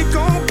day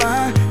go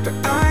by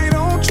that I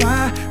don't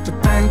try to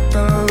thank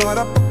the Lord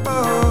up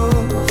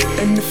above.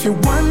 And if you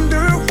wonder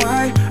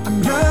why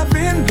I'm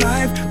loving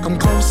life, come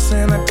close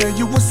and I'll tell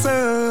you what's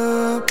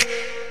up.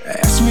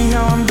 Ask me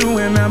how I'm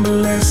doing, I'm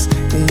blessed,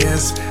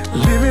 yes.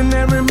 Living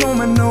every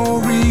moment, no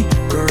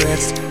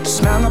regrets.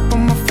 Smile up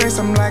on my face,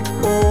 I'm like,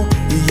 oh,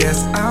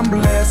 yes, I'm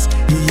blessed,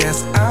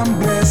 yes, I'm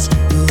blessed,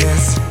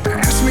 yes.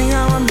 Ask me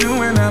how I'm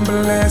doing, I'm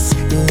blessed,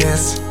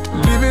 yes.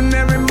 Living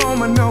every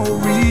moment, no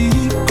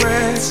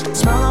regrets.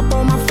 Smile up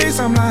on my face,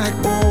 I'm like,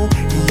 oh,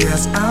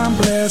 yes, I'm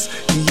blessed,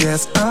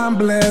 yes, I'm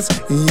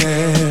blessed,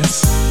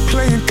 yes.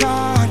 Playing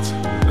cards,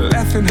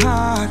 laughing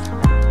hard,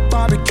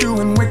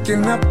 barbecuing,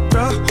 waking up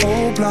the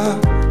whole block.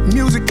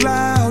 Music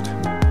loud,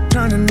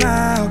 turning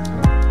out.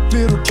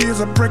 Little kids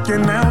are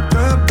breaking out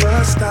the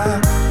bus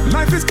stop.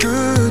 Life is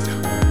good,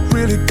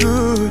 really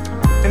good.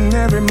 And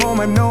every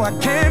moment, no, I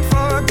can't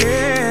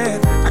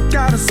forget. I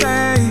gotta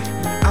say,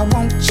 I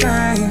won't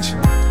change.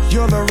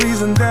 You're the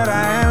reason that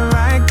I am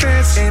like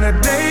this. Ain't a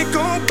day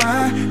go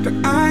by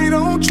that I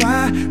don't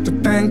try to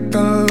thank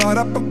the Lord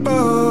up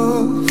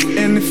above.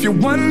 And if you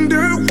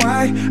wonder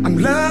why I'm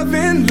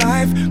loving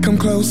life, come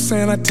close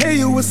and I'll tell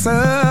you what's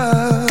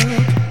up.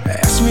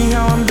 Ask me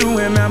how I'm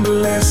doing, I'm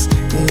blessed,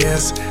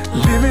 yes.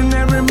 Living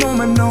every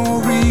moment,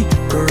 no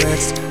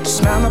regrets.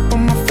 Smile up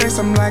on my face,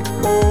 I'm like,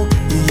 oh,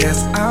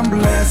 yes, I'm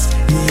blessed,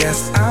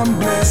 yes, I'm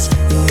blessed,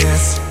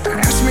 yes.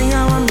 Ask me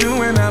how I'm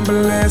doing, I'm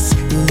blessed,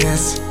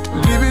 yes.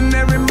 Living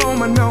every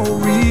moment, no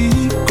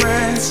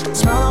regrets.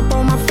 Smile up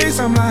on my face,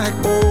 I'm like,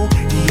 oh,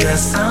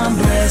 yes, I'm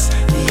blessed,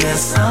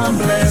 yes, I'm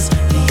blessed,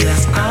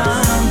 yes,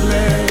 I'm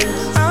blessed.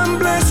 I'm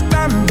blessed,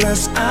 I'm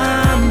blessed,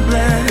 I'm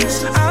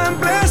blessed. I'm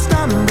blessed,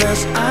 I'm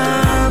blessed,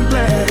 I'm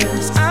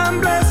blessed. I'm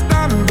blessed,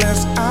 I'm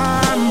blessed,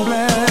 I'm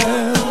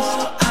blessed.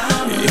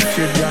 If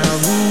you got a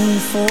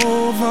roof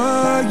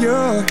over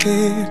your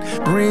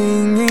head,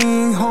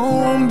 bringing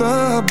home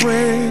the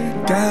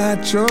bread,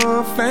 got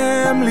your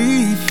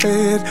family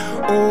fed,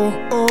 oh,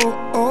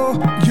 oh, oh,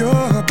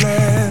 you're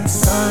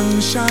blessed.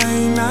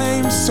 Sunshine,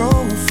 I'm so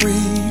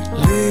free,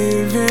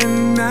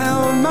 living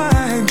out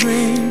my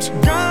dreams.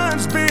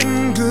 God's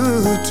been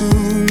good to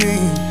me,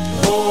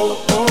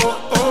 oh,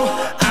 oh,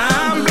 oh,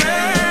 I'm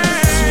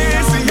blessed,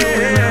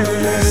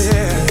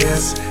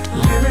 yes,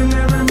 living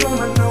every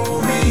moment, no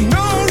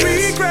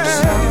regrets.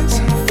 Smile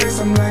on my face,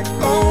 I'm like,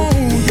 oh,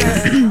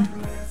 yeah.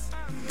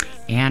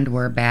 And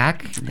we're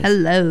back.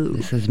 Hello.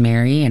 This is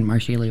Mary and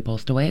Marcia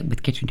Leopoldstoway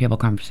with Kitchen Table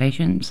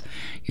Conversations.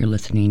 You're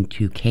listening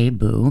to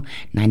KBOO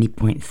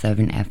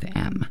 90.7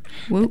 FM.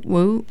 Woo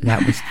woo.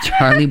 That was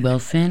Charlie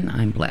Wilson,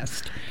 I'm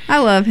Blessed. I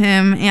love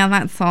him and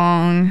that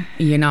song.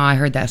 You know, I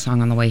heard that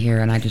song on the way here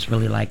and I just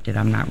really liked it.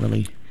 I'm not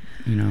really,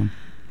 you know,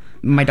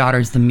 my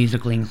daughter's the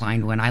musically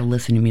inclined one. I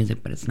listen to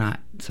music, but it's not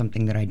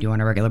something that I do on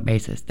a regular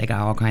basis. They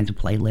got all kinds of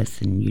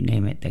playlists and you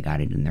name it, they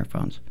got it in their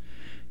phones.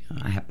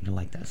 I happen to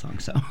like that song,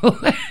 so.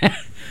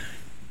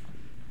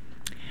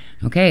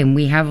 Okay, and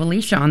we have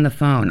Alicia on the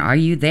phone. Are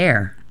you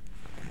there?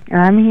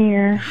 I'm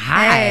here.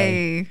 Hi.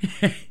 Hey.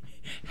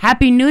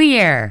 Happy New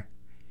Year.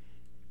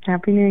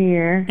 Happy New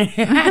Year.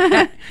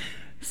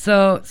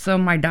 So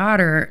my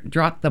daughter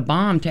dropped the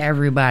bomb to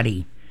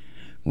everybody.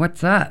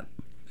 What's up?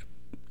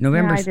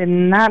 November. Yeah, I did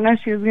not know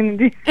she was going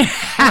to do.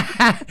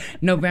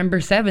 November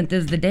 7th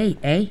is the date,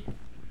 eh?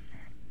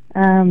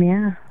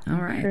 Yeah. All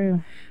right.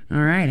 True. All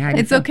right. How do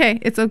you It's feel? okay.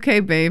 It's okay,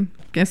 babe.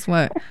 Guess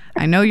what?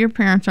 I know your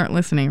parents aren't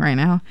listening right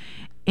now.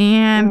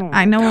 And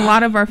I know a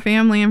lot of our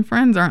family and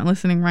friends aren't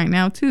listening right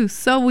now, too.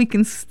 So we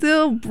can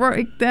still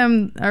break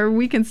them, or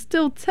we can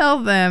still tell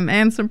them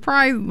and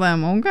surprise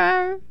them,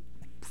 okay?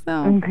 So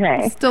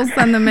Okay. still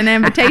send them an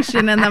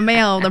invitation in the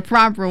mail the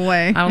proper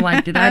way. I was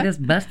like, did I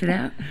just bust it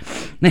out?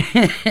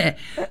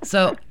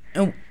 So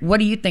what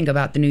do you think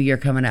about the new year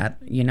coming up,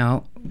 you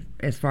know,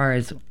 as far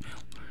as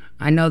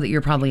I know that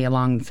you're probably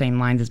along the same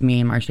lines as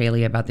me and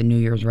Marshalia about the New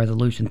Year's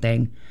resolution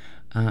thing.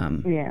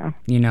 Yeah.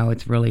 You know,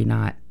 it's really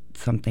not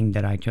something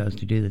that I chose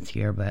to do this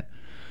year, but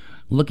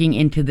looking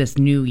into this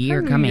new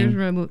year coming. New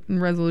Year's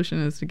resolution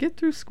is to get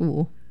through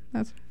school.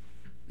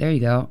 There you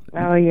go.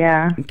 Oh,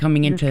 yeah.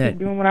 Coming Just into keep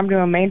doing what I'm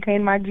doing,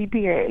 maintain my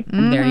GPA.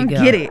 There you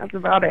go. Get it. That's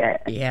about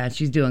it. Yeah,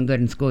 she's doing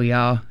good in school,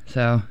 y'all.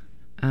 So,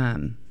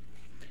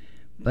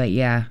 but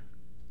yeah,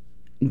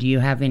 do you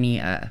have any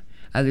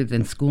other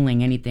than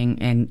schooling, anything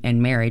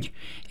and marriage,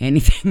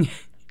 anything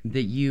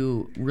that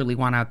you really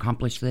want to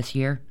accomplish this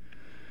year?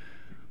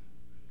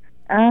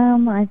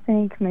 I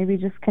think maybe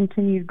just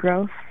continued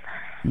growth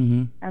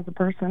as a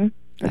person.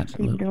 Just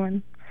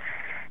Absolutely.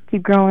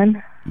 keep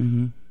growing.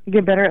 Mm-hmm.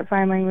 Get better at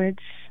sign language.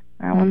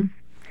 That one's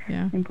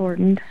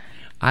important.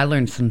 I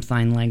learned some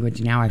sign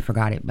language. Now I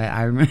forgot it, but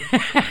I remember.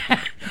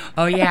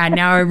 Oh yeah,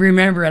 now I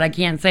remember it. I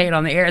can't say it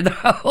on the air though.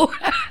 Oh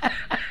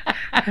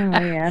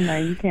yeah, no,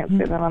 you can't say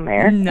that on the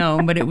air.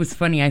 No, but it was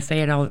funny. I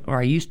say it all,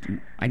 or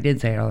I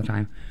did say it all the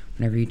time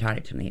whenever you taught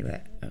it to me.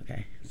 But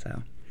okay,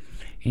 so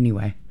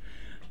anyway,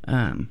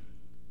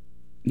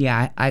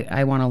 yeah,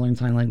 I want to learn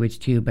sign language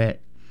too,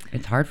 but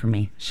it's hard for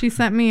me. She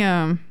sent me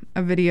a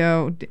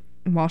video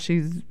while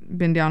she's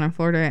been down in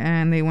Florida,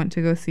 and they went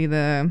to go see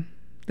the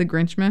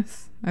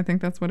Grinchmas. I think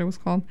that's what it was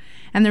called.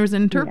 And there was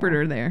an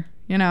interpreter there,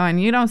 you know,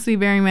 and you don't see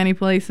very many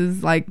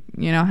places like,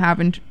 you know,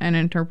 having an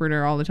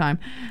interpreter all the time.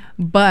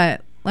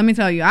 But let me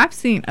tell you, I've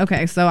seen,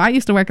 okay, so I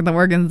used to work at the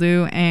Oregon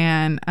Zoo,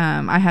 and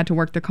I had to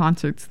work the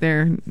concerts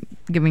there,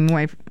 giving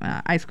away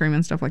ice cream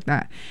and stuff like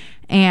that.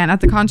 And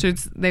at the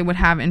concerts, they would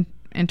have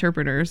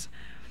interpreters.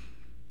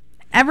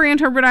 Every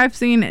interpreter I've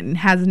seen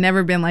has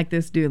never been like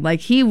this dude. Like,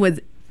 he was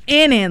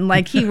in it,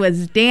 like he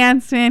was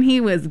dancing, he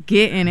was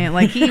getting it,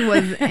 like he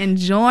was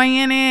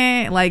enjoying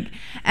it, like,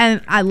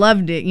 and I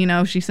loved it. You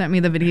know, she sent me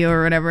the video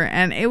or whatever,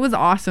 and it was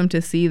awesome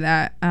to see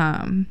that,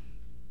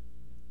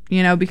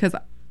 you know, because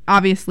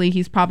obviously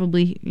he's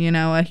probably, you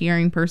know, a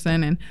hearing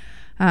person,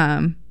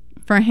 and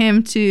for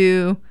him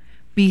to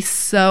be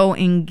so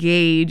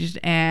engaged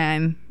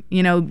and,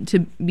 you know,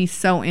 to be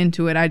so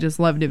into it, I just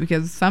loved it,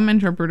 because some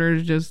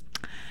interpreters just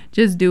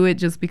do it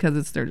just because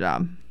it's their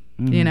job.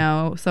 You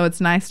know, so it's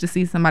nice to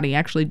see somebody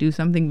actually do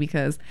something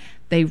because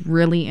they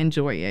really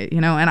enjoy it, you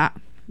know. And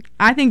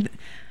I think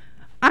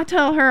I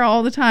tell her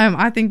all the time,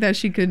 I think that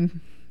she could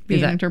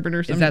be an interpreter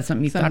Is that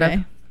something you thought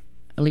of,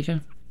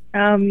 Alicia?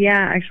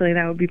 Yeah, actually,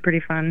 that would be pretty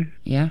fun.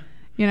 Yeah.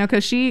 You know,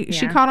 because she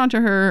caught on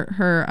to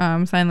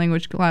her sign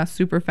language class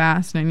super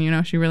fast, and, you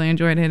know, she really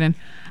enjoyed it. And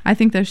I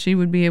think that she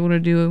would be able to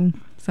do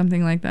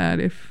something like that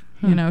if,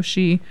 you know,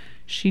 she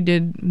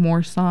did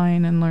more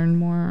sign and learned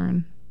more.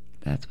 And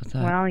that's what's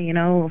up. Well, you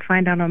know, we'll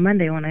find out on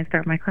Monday when I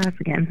start my class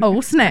again.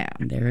 Oh, snap.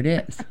 There it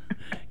is.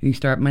 You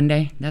start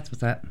Monday? That's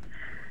what's up.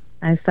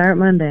 I start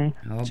Monday.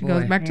 Oh, she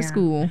goes back to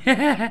school.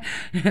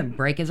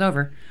 Break is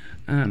over.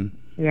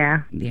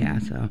 Yeah. Yeah,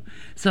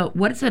 so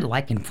what is it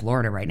like in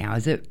Florida right now?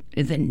 Is it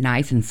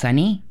nice and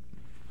sunny?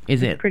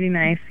 It's pretty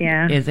nice,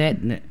 yeah. Is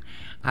it?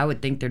 I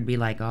would think there'd be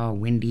like,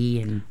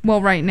 windy and...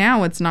 Well, right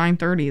now it's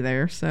 9:30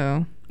 there,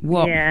 so...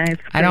 Well, yeah,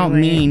 it's I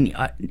don't mean...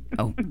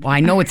 well,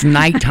 I know it's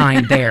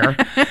nighttime there.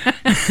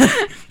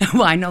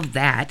 Well, I know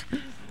that.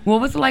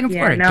 What was it like in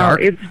Florida? No, dark?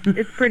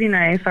 It's pretty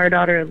nice. Our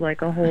daughter is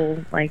like a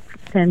whole,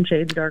 10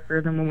 shades darker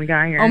than when we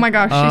got here. Oh, my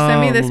gosh. She sent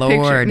me this Lord.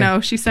 picture.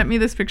 No, she sent me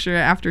this picture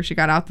after she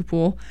got out the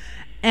pool.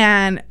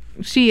 And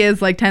she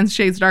is, 10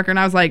 shades darker. And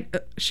I was like,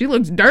 she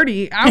looks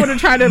dirty. I would have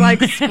tried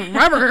to,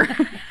 scrub her.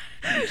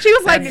 She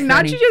was like,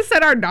 not you just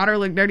said our daughter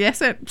looked dirty. I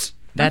said...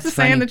 That's just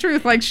saying the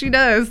truth. Like, she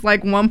does.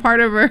 Like, one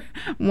part of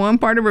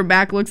her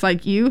back looks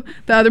like you.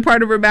 The other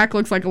part of her back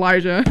looks like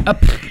Elijah.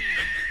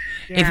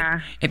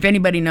 Yeah. If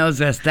anybody knows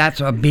this,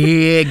 that's a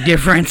big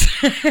difference.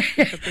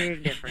 It's a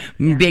big difference.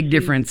 Yeah. Big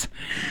difference.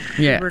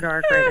 Yeah. Super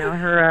dark right now.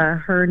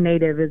 Her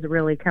native is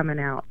really coming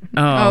out.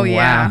 Oh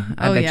yeah. Wow.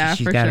 I bet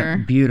she's got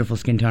a beautiful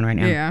skin tone right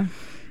now. Yeah.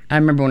 I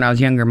remember when I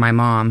was younger, my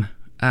mom,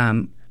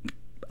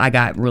 I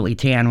got really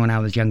tan when I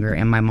was younger,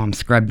 and my mom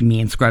scrubbed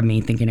me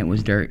thinking it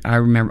was dirt. I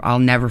remember, I'll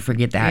never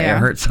forget that. Yeah. It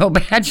hurt so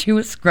bad. She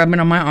was scrubbing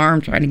on my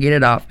arm trying to get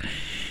it off.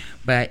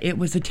 But it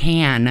was a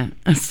tan.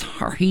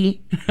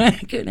 Sorry. I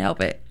couldn't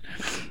help it.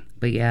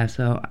 But yeah,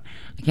 so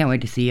I can't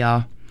wait to see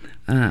y'all.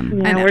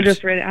 Yeah, we're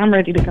just ready. I'm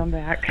ready to come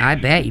back. I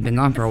bet you've been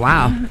gone for a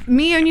while.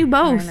 Me and you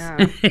both. I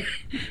know.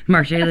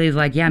 Marshaley's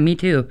like, yeah, me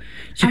too.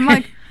 I'm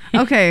like,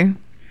 okay,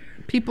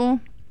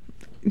 people,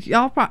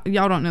 y'all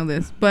don't know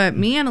this, but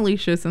me and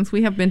Alicia, since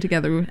we have been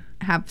together,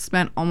 have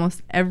spent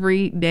almost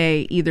every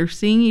day either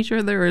seeing each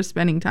other or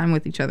spending time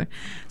with each other.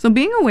 So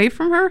being away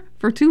from her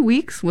for 2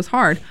 weeks was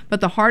hard,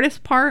 but the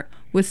hardest part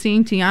was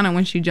seeing Tiana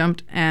when she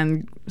jumped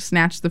and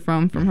snatched the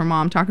phone from her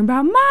mom, talking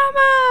about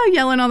 "Mama,"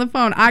 yelling on the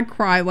phone. I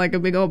cried like a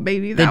big old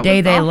baby. The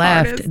day they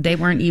left, they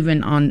weren't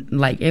even on,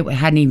 it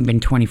hadn't even been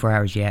 24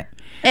 hours yet.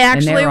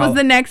 Actually, it was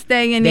the next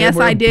day, and yes,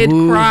 I did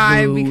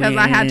cry because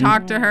I had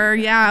talked to her.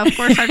 Yeah, of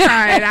course I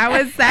cried. I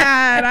was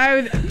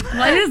sad.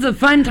 Well, it is a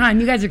fun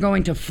time. You guys are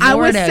going to Florida. I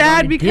was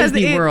sad because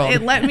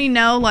it let me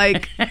know,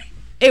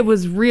 it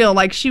was real.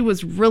 Like, she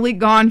was really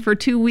gone for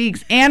 2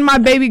 weeks, and my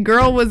baby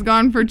girl was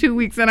gone for 2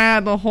 weeks, and I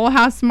had the whole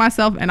house to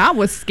myself, and I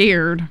was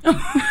scared.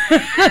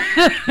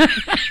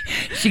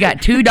 She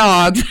got 2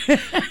 dogs,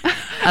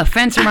 a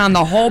fence around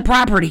the whole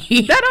property.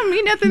 That don't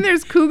mean nothing.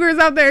 There's cougars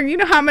out there. You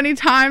know how many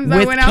times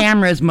I went out? With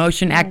cameras,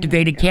 motion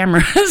activated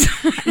cameras.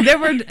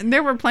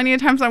 There were plenty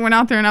of times I went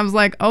out there and I was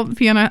like, oh,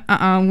 Fiona,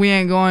 we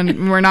ain't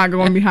going. We're not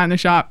going behind the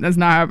shop. That's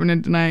not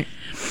happening tonight.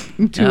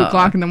 2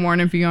 o'clock in the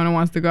morning, Fiona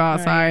wants to go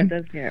outside. It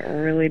does get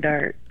really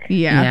dark.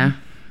 Yeah.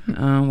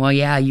 Well,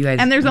 yeah, you guys.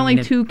 And there's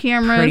only 2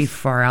 cameras. Pretty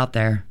far out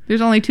there.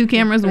 There's only 2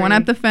 cameras, one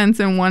at the fence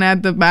and one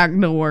at the back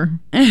door.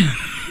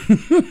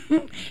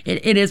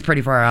 It is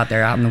pretty far out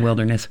there, out in the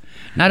wilderness.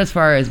 Not as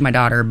far as my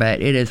daughter, but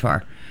it is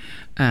far.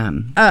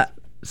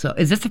 So,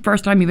 is this the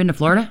first time you've been to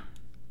Florida?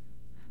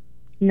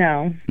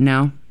 No.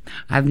 No,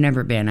 I've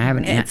never been. I have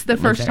an aunt. It's the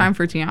first time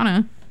for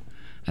Tiana.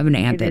 I have an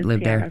aunt that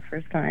lived there.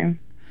 First time.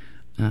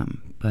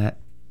 But.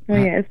 Well,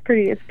 yeah, it's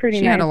pretty nice.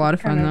 She had a lot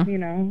of fun, kind though. You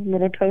know, a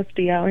little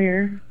toasty out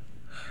here.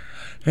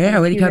 Yeah,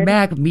 when you come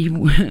back, be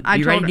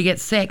ready to get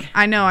sick.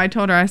 I know. I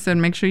told her. I said,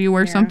 make sure you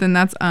wear something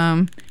that's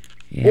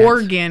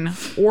Oregon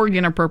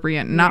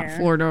appropriate, not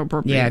Florida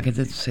appropriate. Yeah, because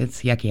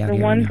it's yucky out here.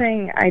 The one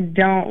thing I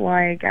don't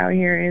like out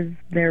here is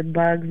their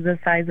bugs, the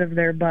size of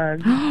their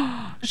bugs.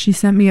 She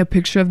sent me a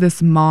picture of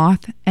this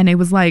moth, and it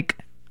was like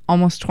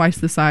almost twice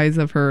the size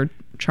of her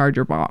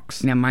charger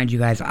box. Now, mind you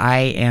guys, I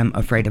am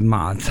afraid of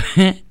moths.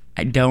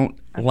 I don't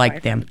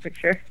like them.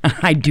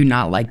 I do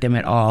not like them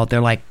at all.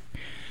 They're like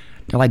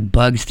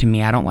bugs to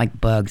me. I don't like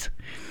bugs.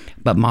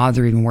 But moths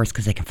are even worse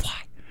because they can fly.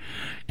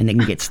 And they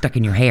can get stuck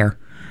in your hair.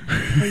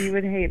 Well, you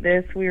would hate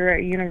this. We were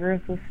at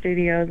Universal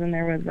Studios, and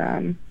there was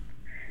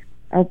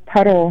a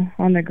puddle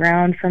on the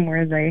ground from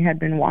where they had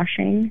been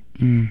washing.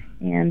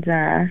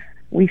 And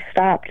we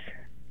stopped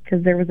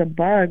because there was a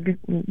bug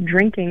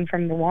drinking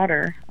from the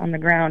water on the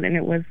ground, and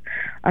it was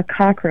a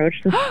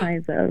cockroach the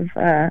size of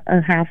a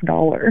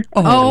 $50.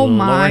 Oh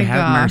my Lord, have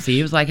gosh. mercy.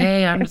 He was like,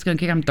 hey, I'm just going to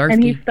kick, I'm thirsty.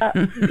 And he stopped,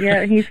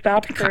 he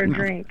stopped for a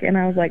drink, and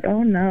I was like,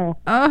 oh no.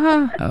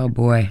 Oh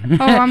boy. Oh,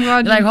 I'm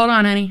glad. Like, hold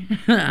on, honey.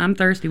 I'm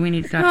thirsty. We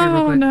need to stop here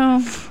real quick. Oh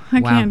no,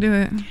 I can't do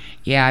it.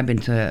 Yeah, I've been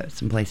to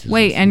some places.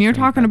 Wait, and you're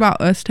talking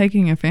about us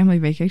taking a family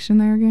vacation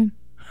there again?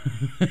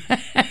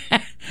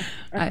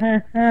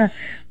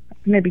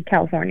 Maybe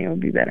California would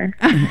be better.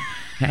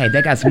 Hey,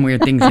 they got some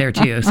weird things there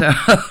too. So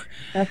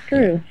that's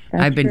true.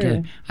 I've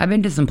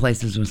been to some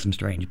places with some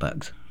strange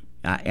bugs,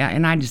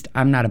 and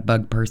I'm not a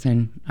bug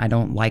person. I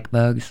don't like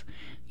bugs.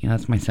 You know,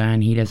 that's my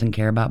son. He doesn't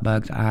care about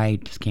bugs. I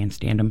just can't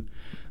stand them.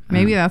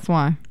 Maybe that's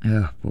why.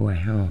 Oh boy.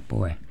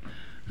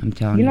 I'm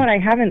telling you. You know what I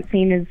haven't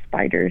seen is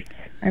spiders.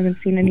 I haven't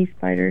seen any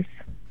spiders.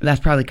 That's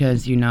probably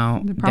because They're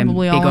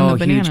probably them big all in old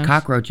the huge bananas.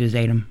 cockroaches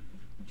ate them.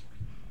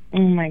 Oh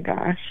my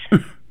gosh.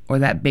 Or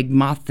that big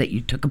moth that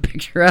you took a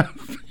picture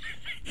of.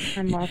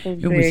 That moth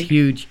was It was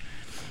huge.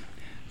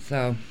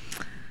 So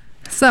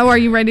are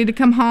you ready to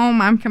come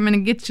home? I'm coming to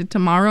get you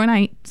tomorrow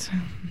night.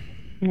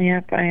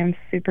 Yep, I am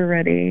super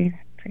ready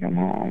to come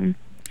home.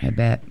 I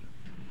bet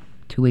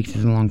 2 weeks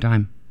is a long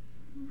time.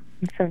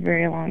 It's a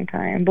very long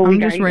time. But I'm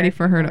just ready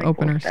for her to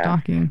open her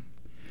stocking.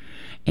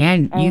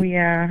 And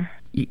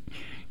you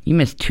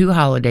missed 2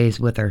 holidays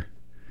with her.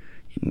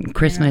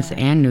 Christmas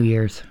and New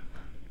Year's.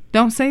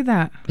 Don't say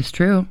that. It's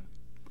true.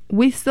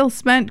 We still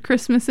spent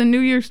Christmas and New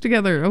Year's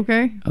together,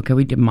 okay? Okay,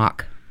 we did a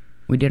mock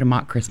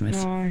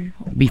Christmas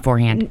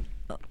beforehand.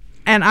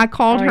 And I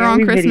called her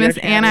on Christmas,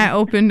 and I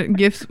opened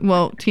gifts.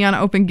 Well, Tiana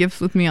opened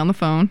gifts with me on the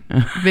phone,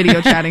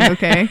 video chatting,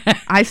 okay?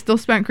 I still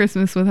spent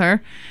Christmas with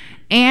her.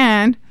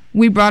 And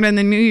we brought in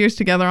the New Year's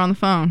together on the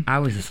phone. I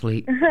was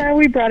asleep.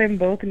 We brought in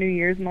both New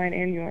Year's, mine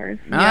and yours.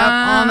 Yep,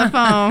 on the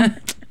phone.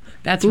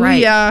 That's right.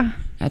 Yeah.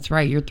 That's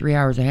right. You're 3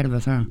 hours ahead of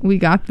us, huh? We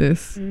got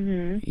this.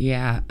 Mm-hmm.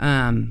 Yeah.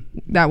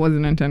 That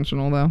wasn't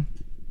intentional, though.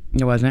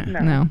 It wasn't?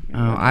 No.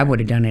 Oh, I would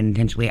have done it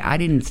intentionally. I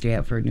didn't stay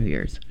up for New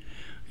Year's.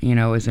 You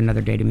know, it was another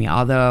day to me.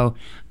 Although,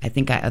 I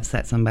think I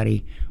upset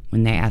somebody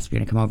when they asked me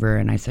to come over,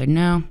 and I said,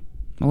 no,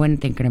 I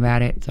wasn't thinking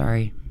about it.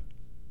 Sorry.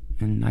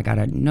 And I got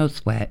a no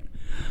sweat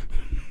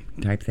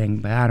type thing,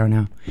 but I don't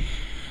know.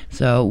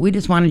 So, we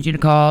just wanted you to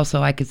call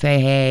so I could say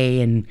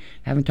hey, and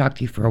haven't talked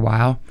to you for a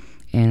while,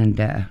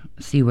 and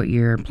see what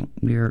your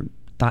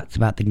thoughts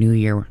about the new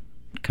year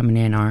coming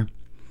in are.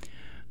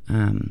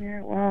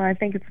 Yeah, well, I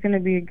think it's going to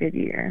be a good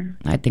year.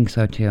 I think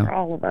so, too. For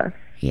all of us.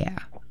 Yeah,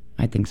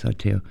 I think so,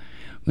 too.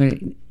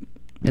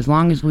 As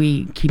long as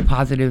we keep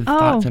positive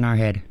thoughts in our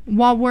head.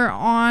 While we're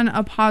on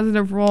a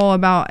positive roll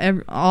about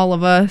all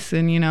of us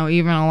and, you know,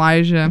 even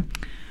Elijah,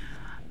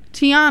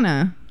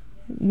 Tiana,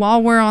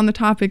 while we're on the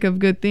topic of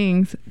good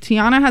things,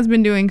 Tiana has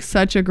been doing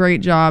such a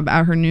great job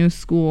at her new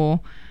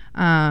school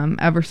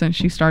ever since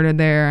she started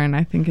there, and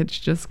I think it's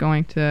just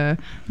going to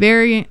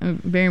very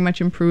much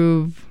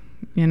improve,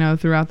 you know,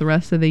 throughout the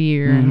rest of the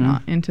year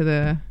and into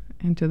the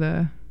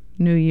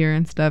new year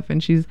and stuff,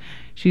 and she's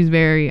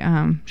very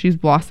she's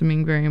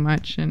blossoming very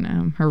much,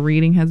 and her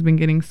reading has been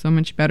getting so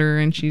much better,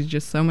 and she's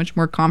just so much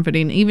more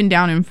confident. Even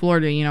down in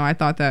Florida, you know, I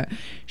thought that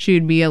she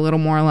would be a little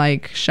more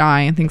like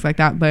shy and things like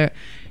that, but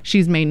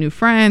she's made new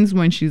friends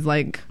when she's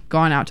like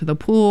gone out to the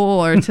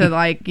pool or to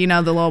like, you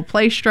know, the little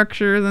play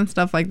structures and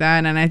stuff like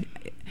that. And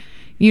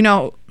you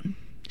know,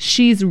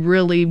 she's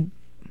really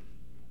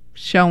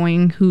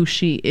showing who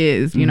she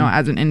is, you know,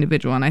 as an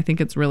individual. And I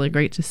think it's really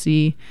great to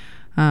see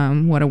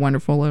what a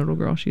wonderful little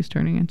girl she's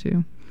turning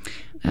into.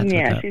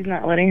 Yeah, she's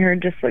not letting her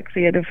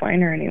dyslexia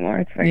define her anymore.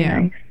 It's very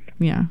nice.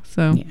 Yeah,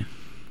 so. Yeah,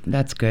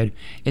 that's good.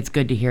 It's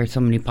good to hear so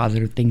many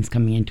positive things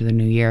coming into the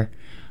new year.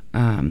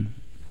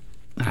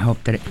 I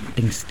hope that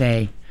things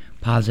stay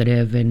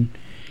positive and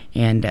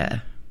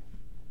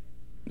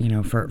you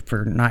know,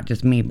 for not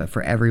just me, but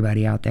for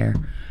everybody out there.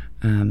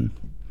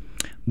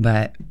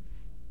 But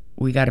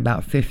we got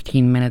about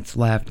 15 minutes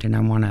left, and I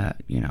want to,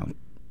 you know,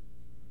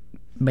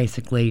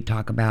 basically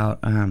talk about,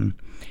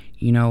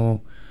 you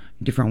know,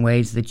 different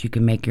ways that you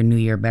can make your new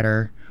year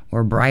better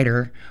or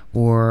brighter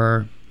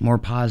or more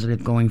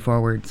positive going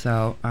forward.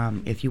 So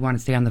if you want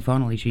to stay on the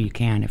phone, Alicia, you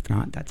can. If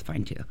not, that's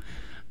fine too.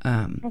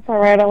 That's all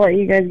right. I'll let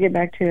you guys get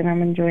back to it.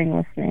 I'm enjoying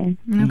listening.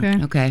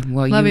 Okay.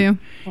 Well, love you.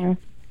 Well,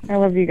 I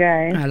love you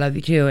guys. I love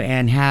you too,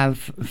 and have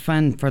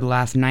fun for the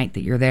last night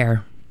that you're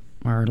there,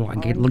 or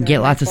get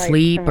lots of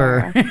sleep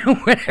or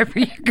whatever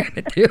you're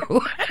gonna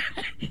do.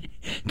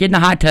 Get in the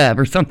hot tub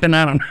or something.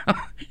 I don't know.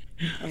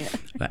 Yeah.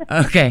 But,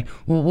 okay.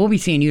 Well, we'll be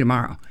seeing you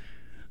tomorrow.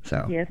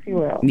 So. Yes, you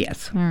will.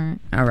 Yes. All right.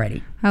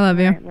 Alrighty. I love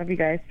you. Right, love you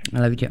guys. I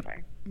love you too.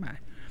 Bye.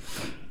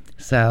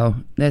 So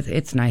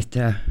it's nice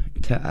to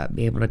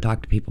be able to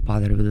talk to people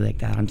positively like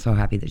that. I'm so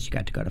happy that she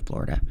got to go to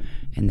Florida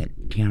and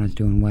that Tiana's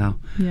doing well.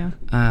 Yeah.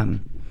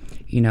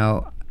 You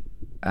know,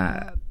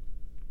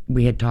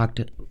 we had talked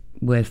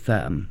with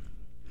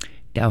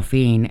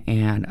Delphine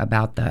and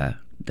about the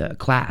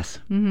class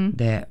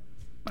that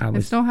I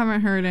still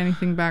haven't heard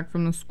anything back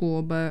from the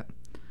school, but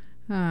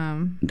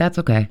that's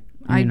okay.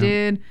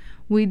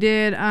 We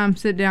did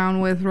sit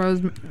down with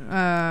Rose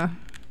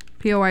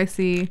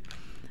POIC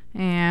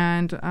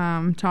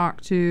and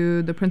talk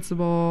to the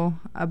principal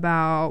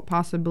about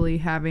possibly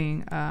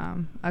having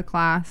a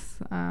class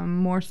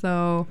more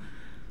so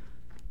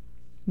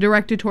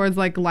directed towards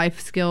like life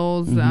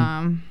skills,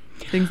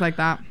 things like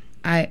that.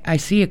 I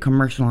see a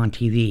commercial on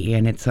TV,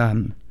 and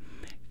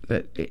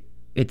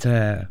it's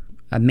a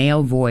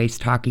male voice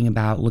talking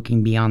about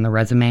looking beyond the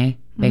resume,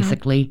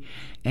 basically,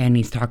 and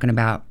he's talking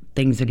about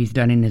things that he's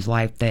done in his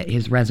life that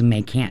his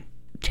resume can't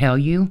tell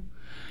you,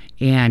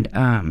 and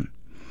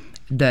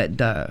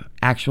the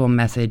actual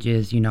message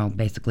is, you know,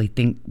 basically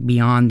think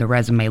beyond the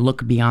resume,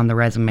 look beyond the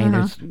resume.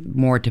 There's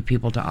more to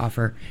people to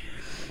offer,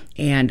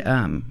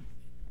 and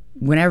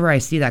whenever I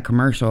see that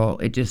commercial,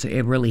 it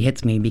really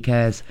hits me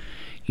because,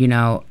 you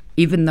know,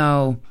 even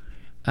though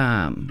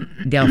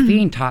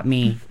Delphine taught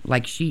me,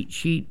 like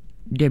she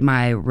did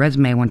my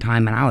resume one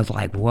time, and I was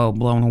like, whoa,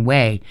 blown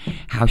away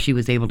how she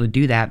was able to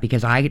do that,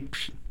 because I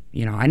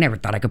never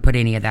thought I could put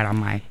any of that on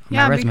my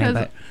resume.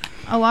 Because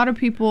a lot of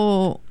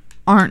people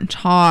aren't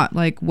taught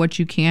like what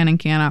you can and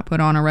cannot put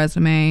on a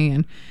resume,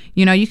 and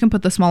you know, you can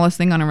put the smallest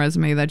thing on a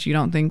resume that you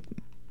don't think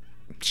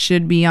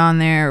should be on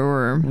there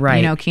or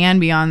you know, can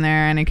be on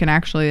there, and it can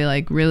actually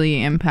like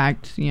really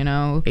impact, you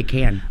know. It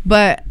can.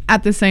 But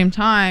at the same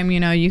time, you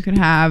know, you could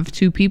have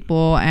two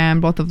people and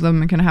both of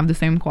them can have the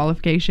same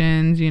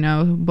qualifications, you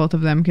know, both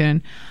of them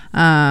can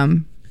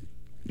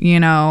you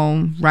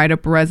know, write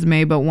up a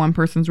resume, but one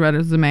person's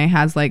resume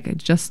has like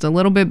just a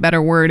little bit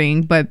better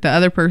wording, but the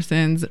other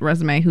person's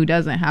resume who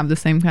doesn't have the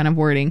same kind of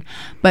wording,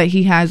 but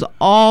he has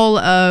all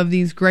of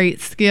these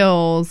great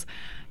skills,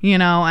 you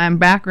know, and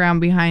background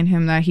behind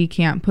him that he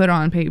can't put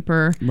on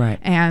paper. Right.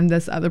 And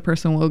this other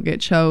person will get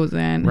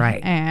chosen.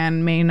 Right.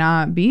 And may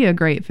not be a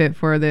great fit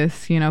for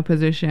this, you know,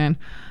 position.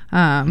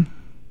 Yeah.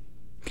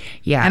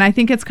 And I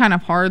think it's kind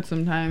of hard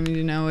sometimes,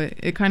 you know,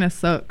 it kind of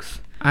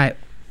sucks.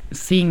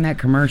 Seeing that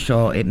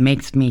commercial, it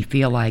makes me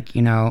feel like,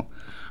 you know,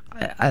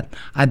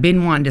 I've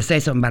been wanting to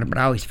say something about it, but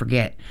I always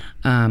forget.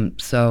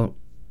 So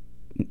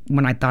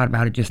when I thought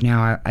about it just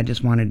now, I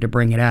just wanted to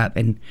bring it up.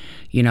 And,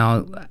 you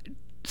know,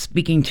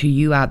 speaking to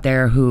you out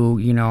there who,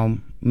 you know,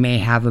 may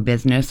have a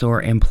business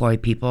or employ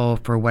people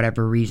for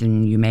whatever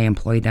reason you may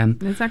employ them.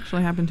 It's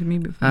actually happened to me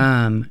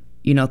before.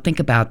 You know, think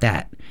about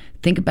that.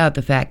 Think about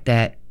the fact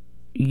that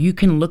you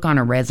can look on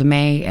a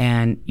resume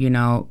and, you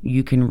know,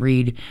 you can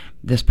read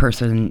this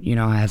person, you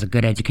know, has a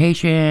good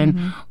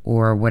education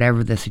or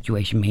whatever the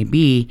situation may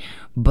be.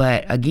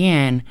 But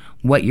again,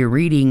 what you're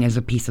reading is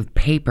a piece of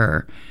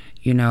paper.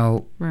 You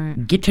know,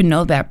 get to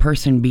know that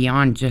person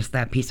beyond just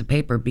that piece of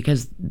paper,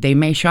 because they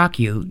may shock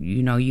you.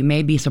 You know, you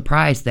may be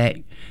surprised that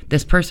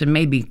this person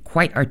may be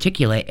quite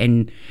articulate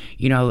and,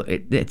 you know,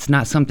 it's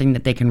not something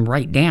that they can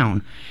write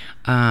down.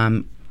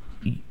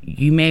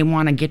 You may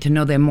want to get to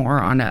know them more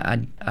on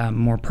a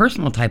more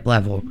personal type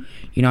level,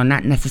 you know,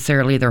 not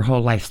necessarily their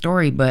whole life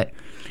story, but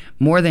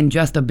more than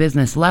just a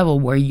business level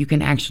where you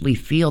can actually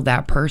feel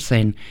that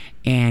person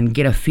and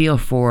get a feel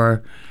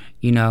for,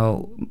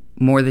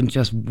 more than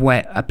just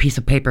what a piece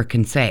of paper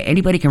can say.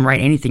 Anybody can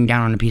write anything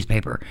down on a piece of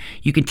paper.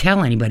 You can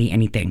tell anybody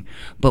anything.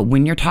 But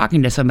when you're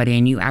talking to somebody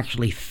and you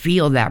actually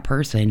feel that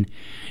person,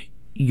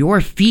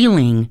 your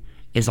feeling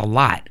is a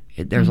lot.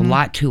 There's a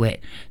lot to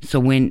it. So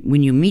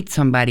when you meet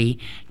somebody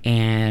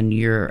and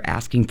you're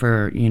asking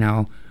for,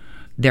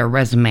 their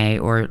resume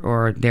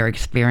or their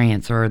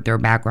experience or their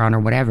background or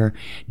whatever,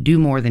 do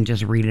more than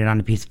just read it on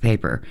a piece of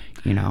paper.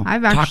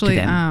 I've talk actually,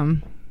 to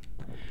them.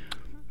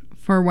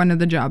 For one of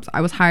the jobs,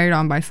 I was hired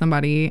on by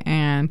somebody,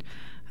 and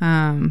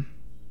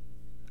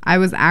I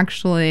was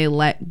actually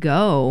let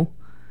go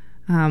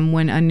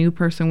when a new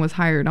person was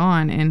hired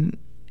on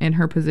in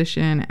her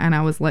position, and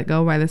I was let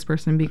go by this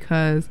person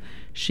because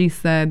she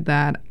said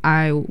that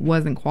I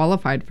wasn't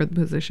qualified for the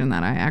position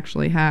that I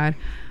actually had.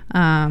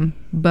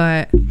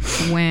 But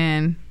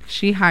when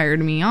she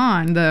hired me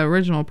on, the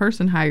original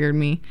person hired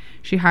me,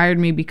 she hired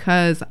me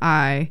because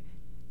I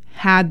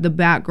had the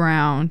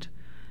background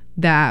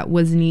that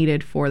was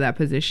needed for that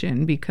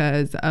position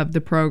because of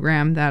the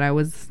program that I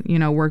was,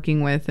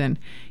 working with, and,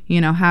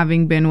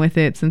 having been with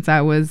it since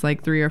I was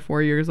like 3 or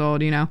 4 years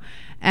old,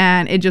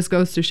 and it just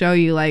goes to show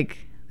you,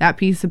 like, that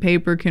piece of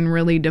paper can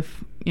really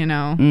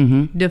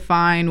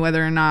define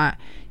whether or not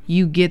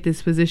you get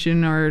this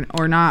position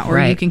or not, or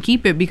you can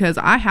keep it, because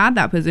I had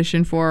that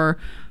position for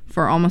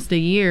almost a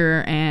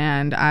year,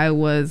 and I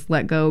was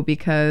let go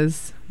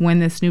because when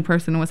this new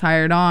person was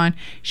hired on,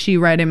 she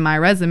read in my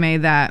resume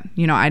that,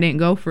 I didn't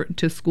go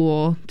to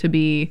school to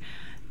be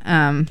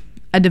a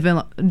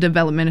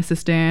development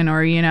assistant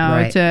or,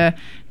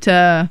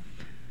 to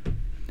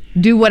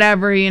do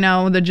whatever,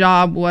 the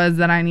job was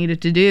that I needed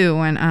to do.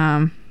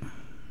 And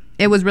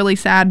it was really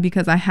sad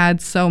because I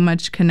had so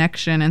much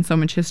connection and so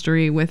much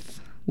history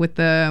with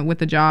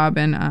the job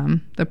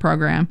and the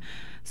program.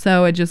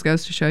 So it just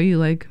goes to show you,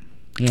 like,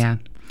 yeah,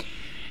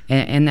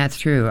 and that's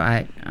true.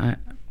 I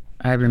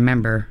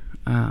remember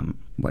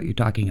what you're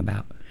talking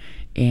about,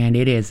 and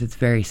it's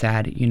very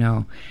sad,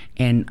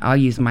 and I'll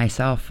use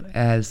myself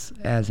as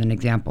an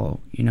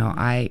example.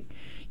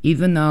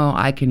 Even though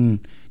I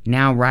can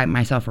now write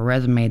myself a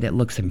resume that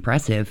looks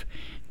impressive,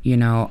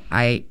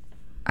 I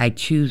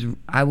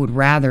would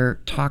rather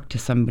talk to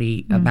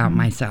somebody about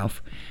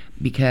myself,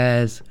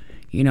 because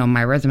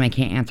my resume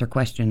can't answer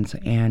questions,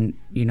 and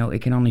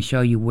it can only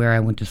show you where I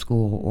went to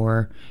school,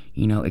 or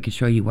it can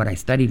show you what I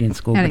studied in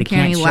school, and but it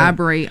can't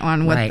elaborate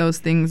on what those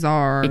things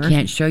are. It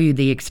can't show you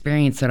the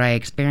experience that I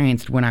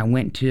experienced when I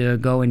went to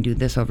go and do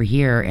this over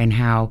here, and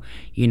how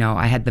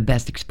I had the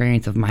best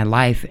experience of my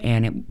life,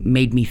 and it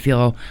made me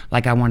feel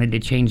like I wanted to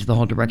change the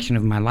whole direction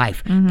of my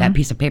life. That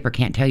piece of paper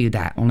can't tell you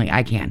that. Only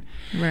I can.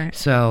 Right.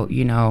 So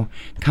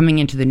coming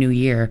into the new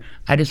year,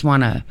 I just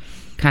want to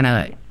kind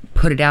of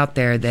put it out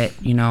there that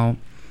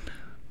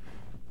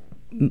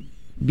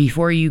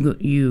before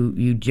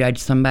you judge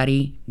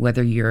somebody,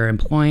 whether you're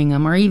employing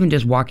them or even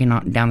just walking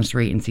down the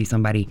street and see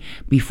somebody,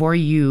 before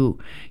you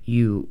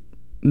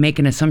make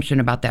an assumption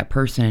about that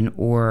person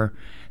or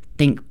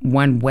think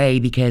one way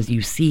because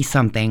you see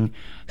something,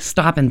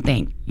 stop and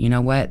think,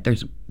 what,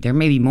 there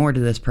may be more to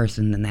this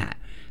person than that.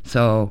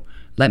 So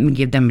let me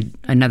give them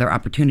another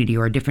opportunity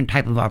or a different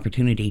type of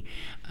opportunity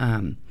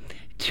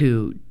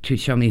to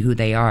show me who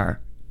they are.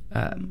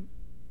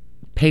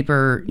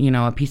 Paper,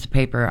 a piece of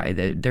paper,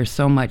 there's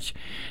so much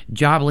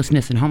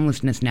joblessness and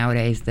homelessness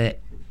nowadays that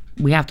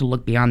we have to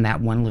look beyond that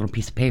one little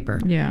piece of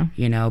paper. Yeah.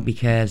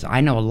 Because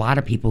I know a lot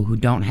of people who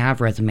don't have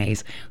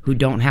resumes, who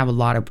don't have a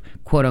lot of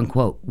quote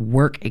unquote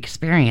work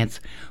experience,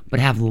 but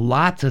have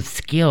lots of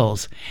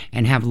skills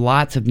and have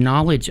lots of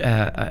knowledge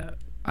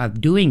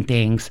of doing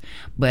things,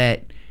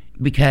 but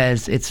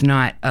because it's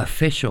not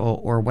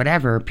official or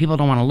whatever, people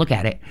don't want to look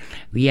at it,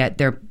 yet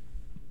they're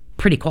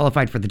pretty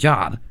qualified for the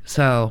job.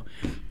 So,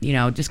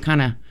 just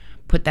kind of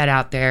put that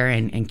out there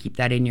and keep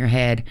that in your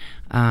head.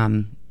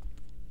 Don't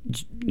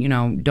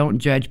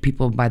judge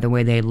people by the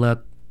way they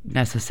look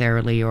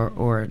necessarily,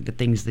 or the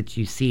things that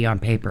you see on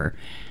paper.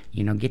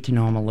 Get to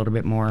know them a little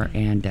bit more,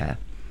 and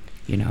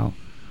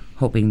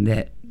hoping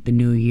that the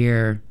new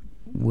year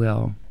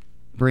will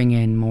bring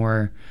in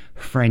more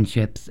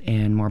friendships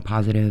and more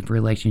positive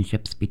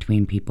relationships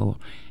between people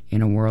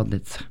in a world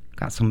that's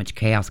got so much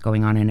chaos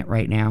going on in it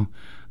right now.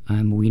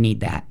 We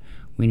need that.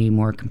 We need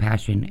more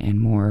compassion and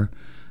more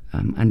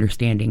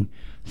understanding.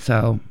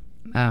 So,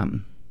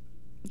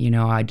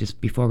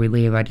 before we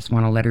leave, I just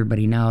want to let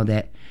everybody know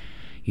that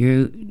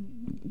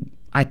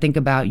I think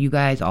about you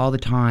guys all the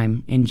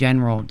time in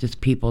general, just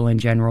people in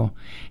general.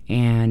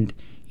 And,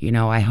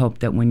 I hope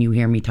that when you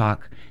hear me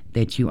talk,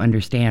 that you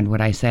understand what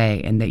I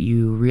say, and that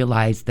you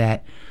realize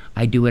that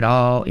I do it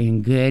all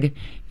in good,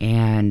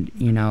 and,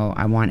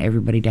 I want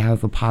everybody to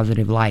have a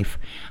positive life.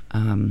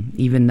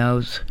 Even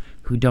those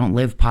who don't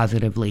live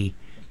positively,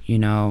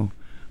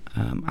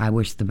 I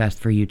wish the best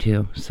for you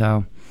too.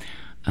 So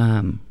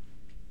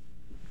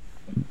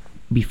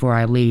before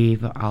I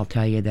leave, I'll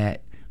tell you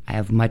that I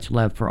have much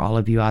love for all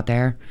of you out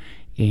there,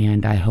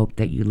 and I hope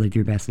that you live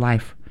your best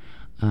life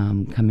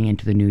coming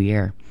into the new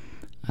year,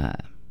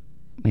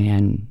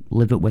 and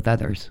live it with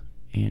others,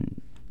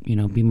 and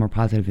be more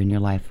positive in your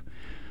life.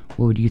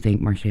 What would you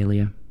think,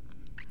 Marshalia?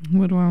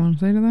 What do I want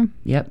to say to them?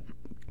 Yep.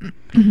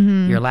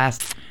 Your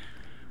last.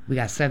 We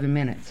got 7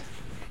 minutes.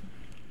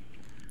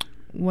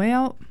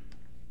 Well,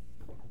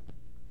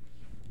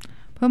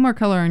 put more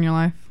color in your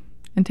life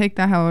and take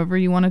that however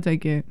you want to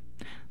take it.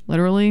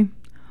 Literally,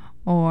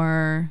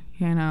 or,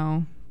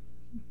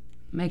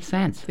 makes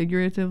sense.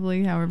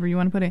 Figuratively, however you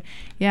want to put it.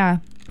 Yeah,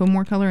 put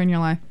more color in your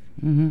life.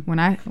 Mm-hmm.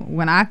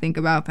 When I think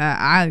about that,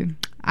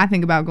 I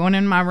think about going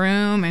in my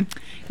room and,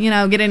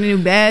 getting a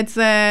new bed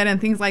set and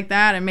things like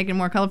that and making it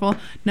more colorful.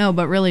 No,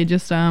 but really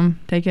just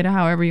take it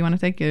however you want to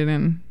take it.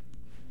 And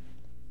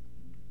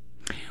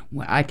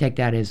what I take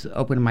that as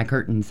opening my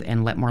curtains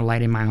and let more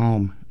light in my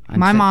home.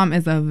 My mom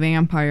is a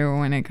vampire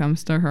when it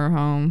comes to her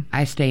home.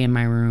 I stay in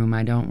my room.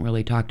 I don't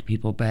really talk to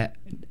people, but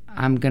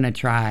I'm going to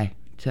try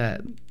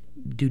to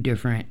do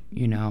different,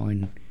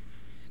 and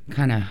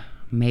kind of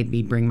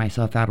maybe bring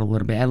myself out a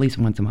little bit, at least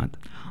once a month.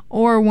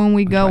 Or when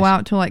we go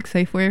out to like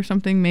Safeway or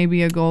something,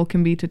 maybe a goal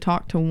can be to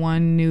talk to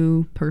one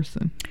new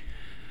person.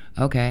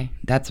 Okay,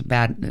 that's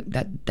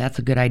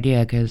a good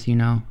idea because,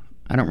 I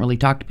don't really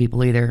talk to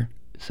people either.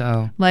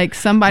 So like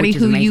somebody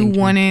who you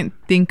wouldn't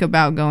think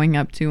about going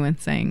up to and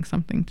saying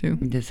something to.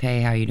 Just, hey,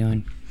 how you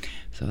doing?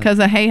 Because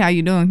a hey, how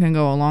you doing can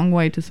go a long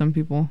way to some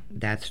people.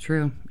 That's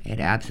true.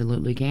 It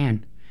absolutely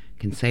can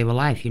save a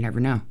life. You never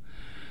know.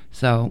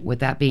 So with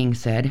that being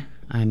said,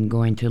 I'm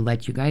going to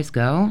let you guys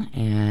go,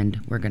 and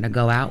we're going to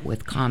go out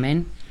with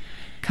Common.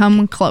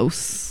 Come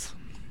Close.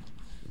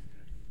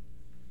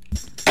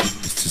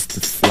 It's just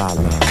a fly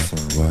line,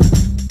 what?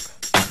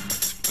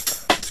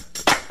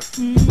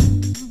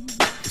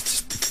 It's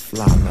just a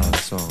fly line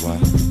song,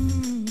 what?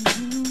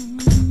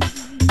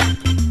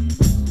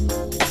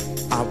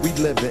 Are we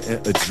living in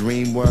a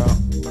dream world?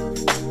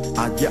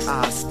 Are your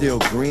eyes still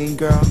green,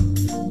 girl?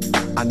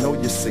 I know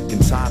you're sick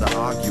and tired of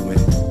arguing,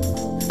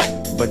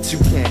 but you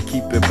can't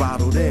keep it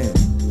bottled in.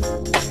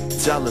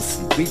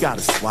 Jealousy, we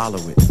gotta swallow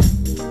it.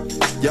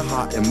 Your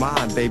heart and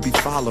mind, baby,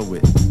 follow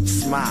it.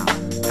 Smile,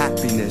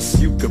 happiness,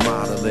 you can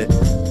model it.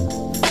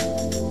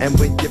 And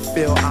when you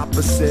feel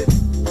opposite,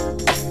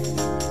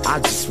 I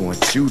just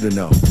want you to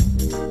know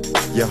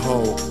your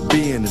whole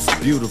being is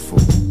beautiful.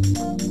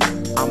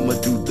 I'ma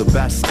do the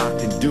best I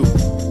can do,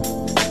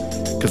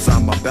 'cause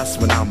I'm my best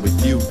when I'm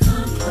with you.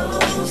 Come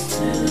close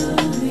to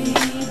me,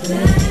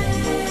 baby.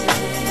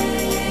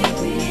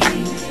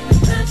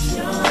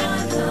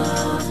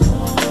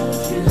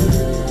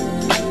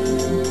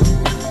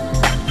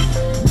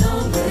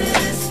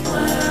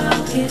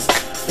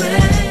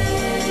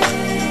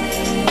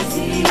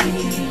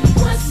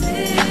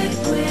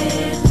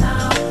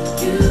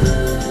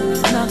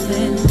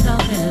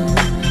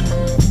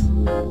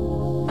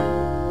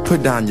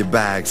 Put down your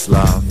bags,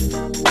 love.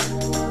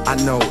 I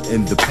know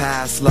in the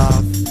past,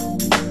 love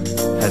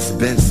has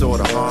been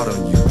sorta hard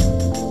on you,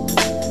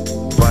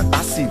 but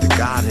I see the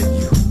God in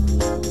you.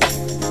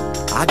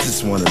 I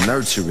just wanna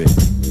nurture it.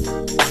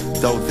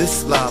 Though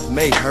this love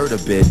may hurt a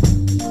bit,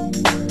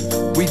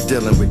 we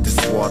dealing with this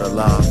water,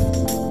 love.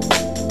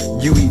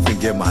 You even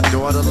give my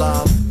daughter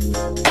love.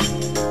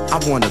 I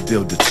wanna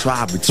build a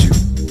tribe with you,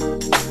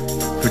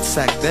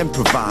 protect and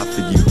provide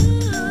for you.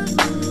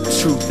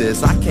 Truth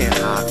is, I can't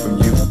hide from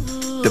you.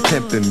 The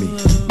pimp in me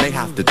may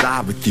have to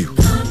die with you.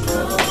 Come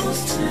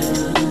close to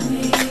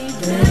me,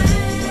 baby.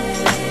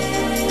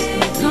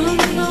 Come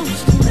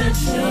close to let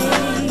your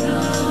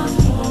love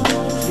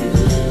hold you.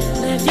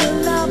 Let your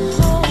love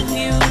hold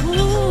you.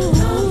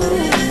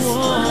 This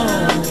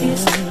world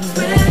is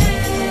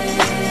crazy.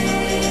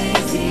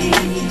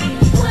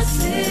 What's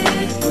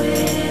it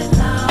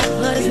without?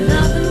 There's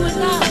nothing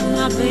without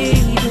my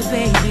baby,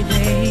 baby,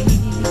 baby.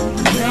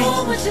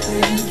 Know what you're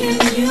thinking,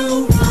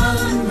 you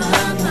run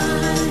my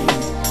mind.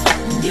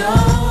 You're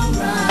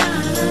right.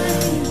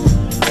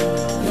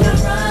 You're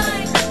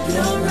right.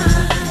 You're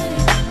right.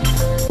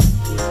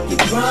 You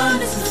run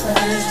as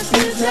fast,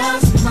 you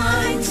just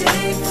might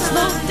take time.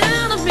 Slow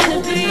down a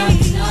minute, baby.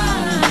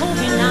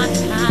 You're not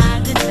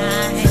tired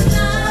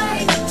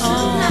tonight. Oh.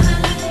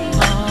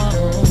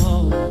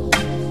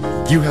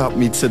 You helped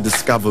me to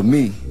discover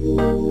me.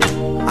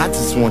 I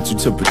just want you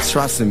to put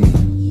trust in me.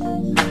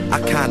 I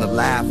kinda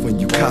laugh when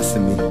you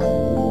cussing me.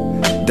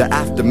 The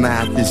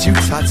aftermath is you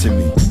touching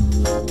me.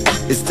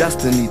 It's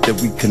destiny that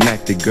we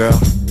connected, girl.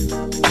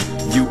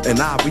 You and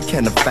I, we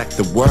can affect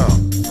the world.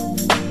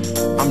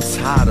 I'm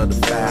tired of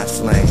the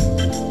fast lane.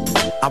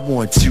 I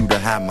want you to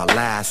have my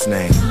last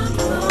name.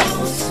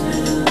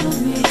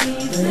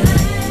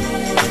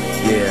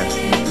 Yeah,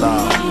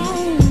 love.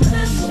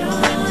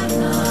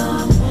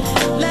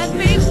 Let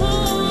me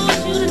hold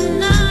you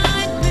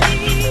tonight,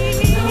 baby.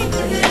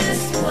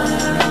 This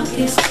world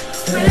is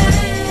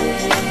crazy.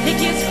 It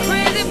gets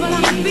crazy, but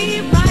I'll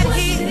be right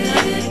here.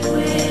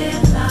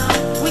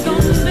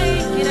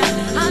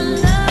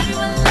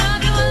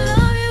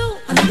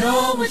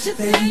 What you're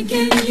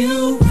thinking,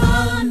 you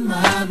run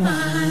my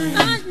mind. I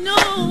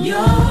know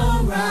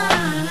you're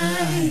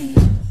right.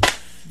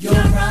 You're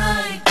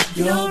right.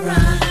 You're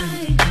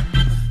right.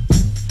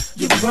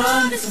 You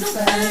run is so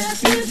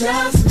fast, you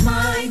just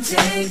might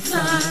take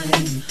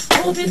flight.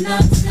 Open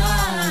up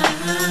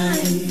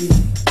tonight,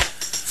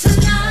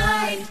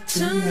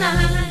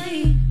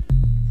 tonight.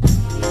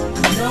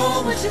 I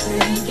know what you're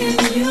thinking,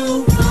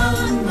 you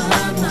run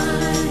my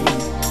mind.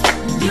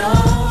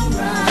 You're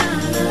right.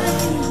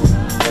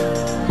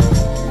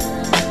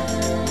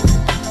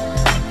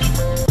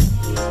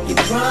 You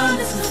run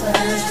is so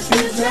fast,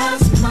 you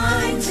just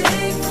might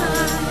take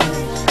flight.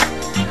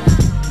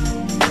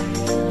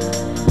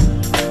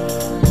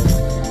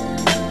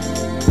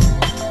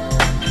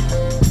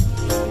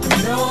 I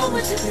know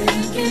what you're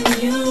thinking,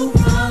 you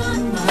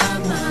run my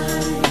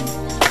mind.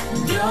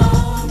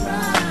 You're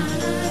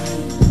right.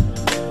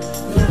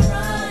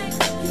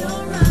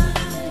 You're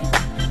right.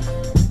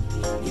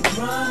 You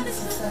run is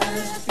so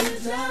fast, you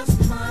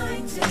just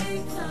might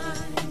take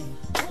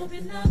flight.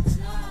 Open up time.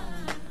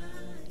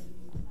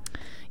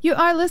 You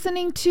are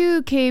listening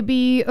to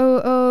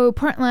KBOO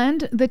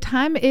Portland. The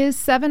time is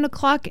 7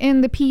 o'clock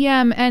in the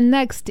p.m. and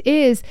next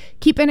is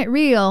Keeping It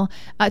Real.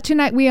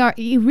 Tonight we are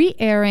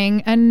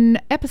re-airing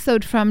an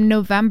episode from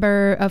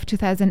November of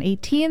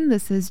 2018.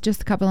 This is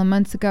just a couple of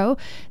months ago.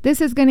 This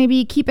is going to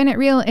be Keeping It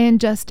Real in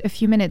just a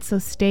few minutes, so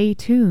stay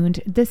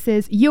tuned. This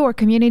is your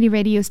community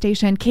radio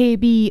station,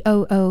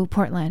 KBOO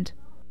Portland.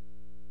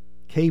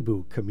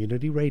 KBOO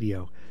Community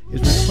Radio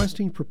is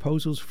requesting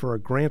proposals for a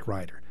grant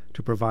writer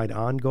to provide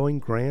ongoing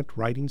grant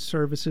writing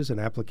services and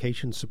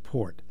application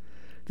support.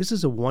 This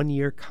is a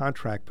one-year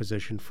contract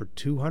position for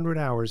 200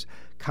 hours,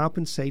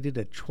 compensated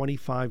at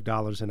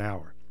 $25 an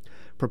hour.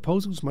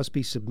 Proposals must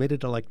be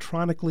submitted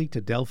electronically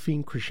to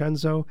Delphine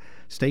Crescenzo,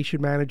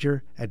 station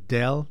manager at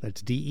Del,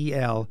 that's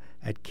D-E-L,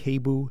 at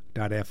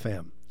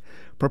kboo.fm.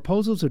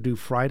 Proposals are due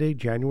Friday,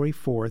 January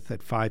 4th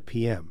at 5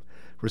 p.m.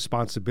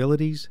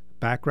 Responsibilities,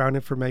 background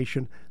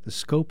information, the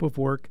scope of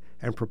work,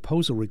 and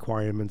proposal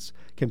requirements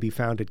can be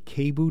found at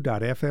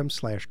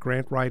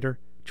kboo.fm/grantwriter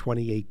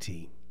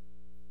 2018.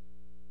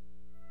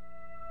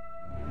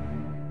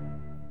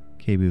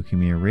 KBOO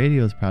Community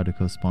Radio is proud to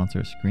co-sponsor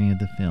a screening of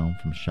the film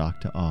From Shock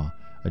to Awe,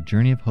 A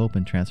Journey of Hope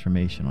and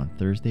Transformation on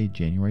Thursday,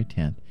 January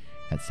 10th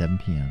at 7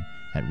 p.m.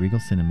 at Regal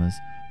Cinemas,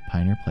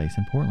 Pioneer Place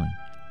in Portland.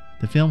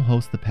 The film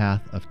hosts the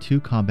path of two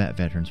combat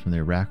veterans from the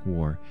Iraq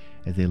War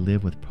as they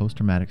live with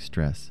post-traumatic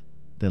stress,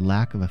 the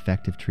lack of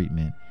effective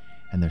treatment,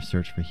 and their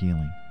search for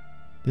healing.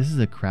 This is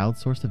a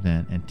crowdsourced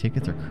event and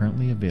tickets are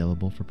currently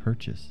available for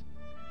purchase.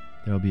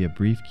 There will be a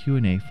brief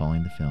Q&A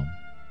following the film.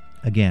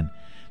 Again,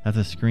 that's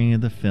a screening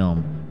of the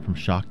film From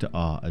Shock to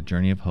Awe, A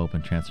Journey of Hope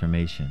and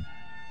Transformation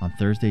on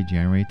Thursday,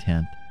 January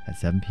 10th at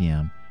 7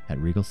 p.m. at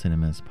Regal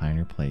Cinemas,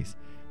 Pioneer Place,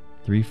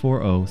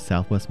 340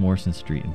 Southwest Morrison Street in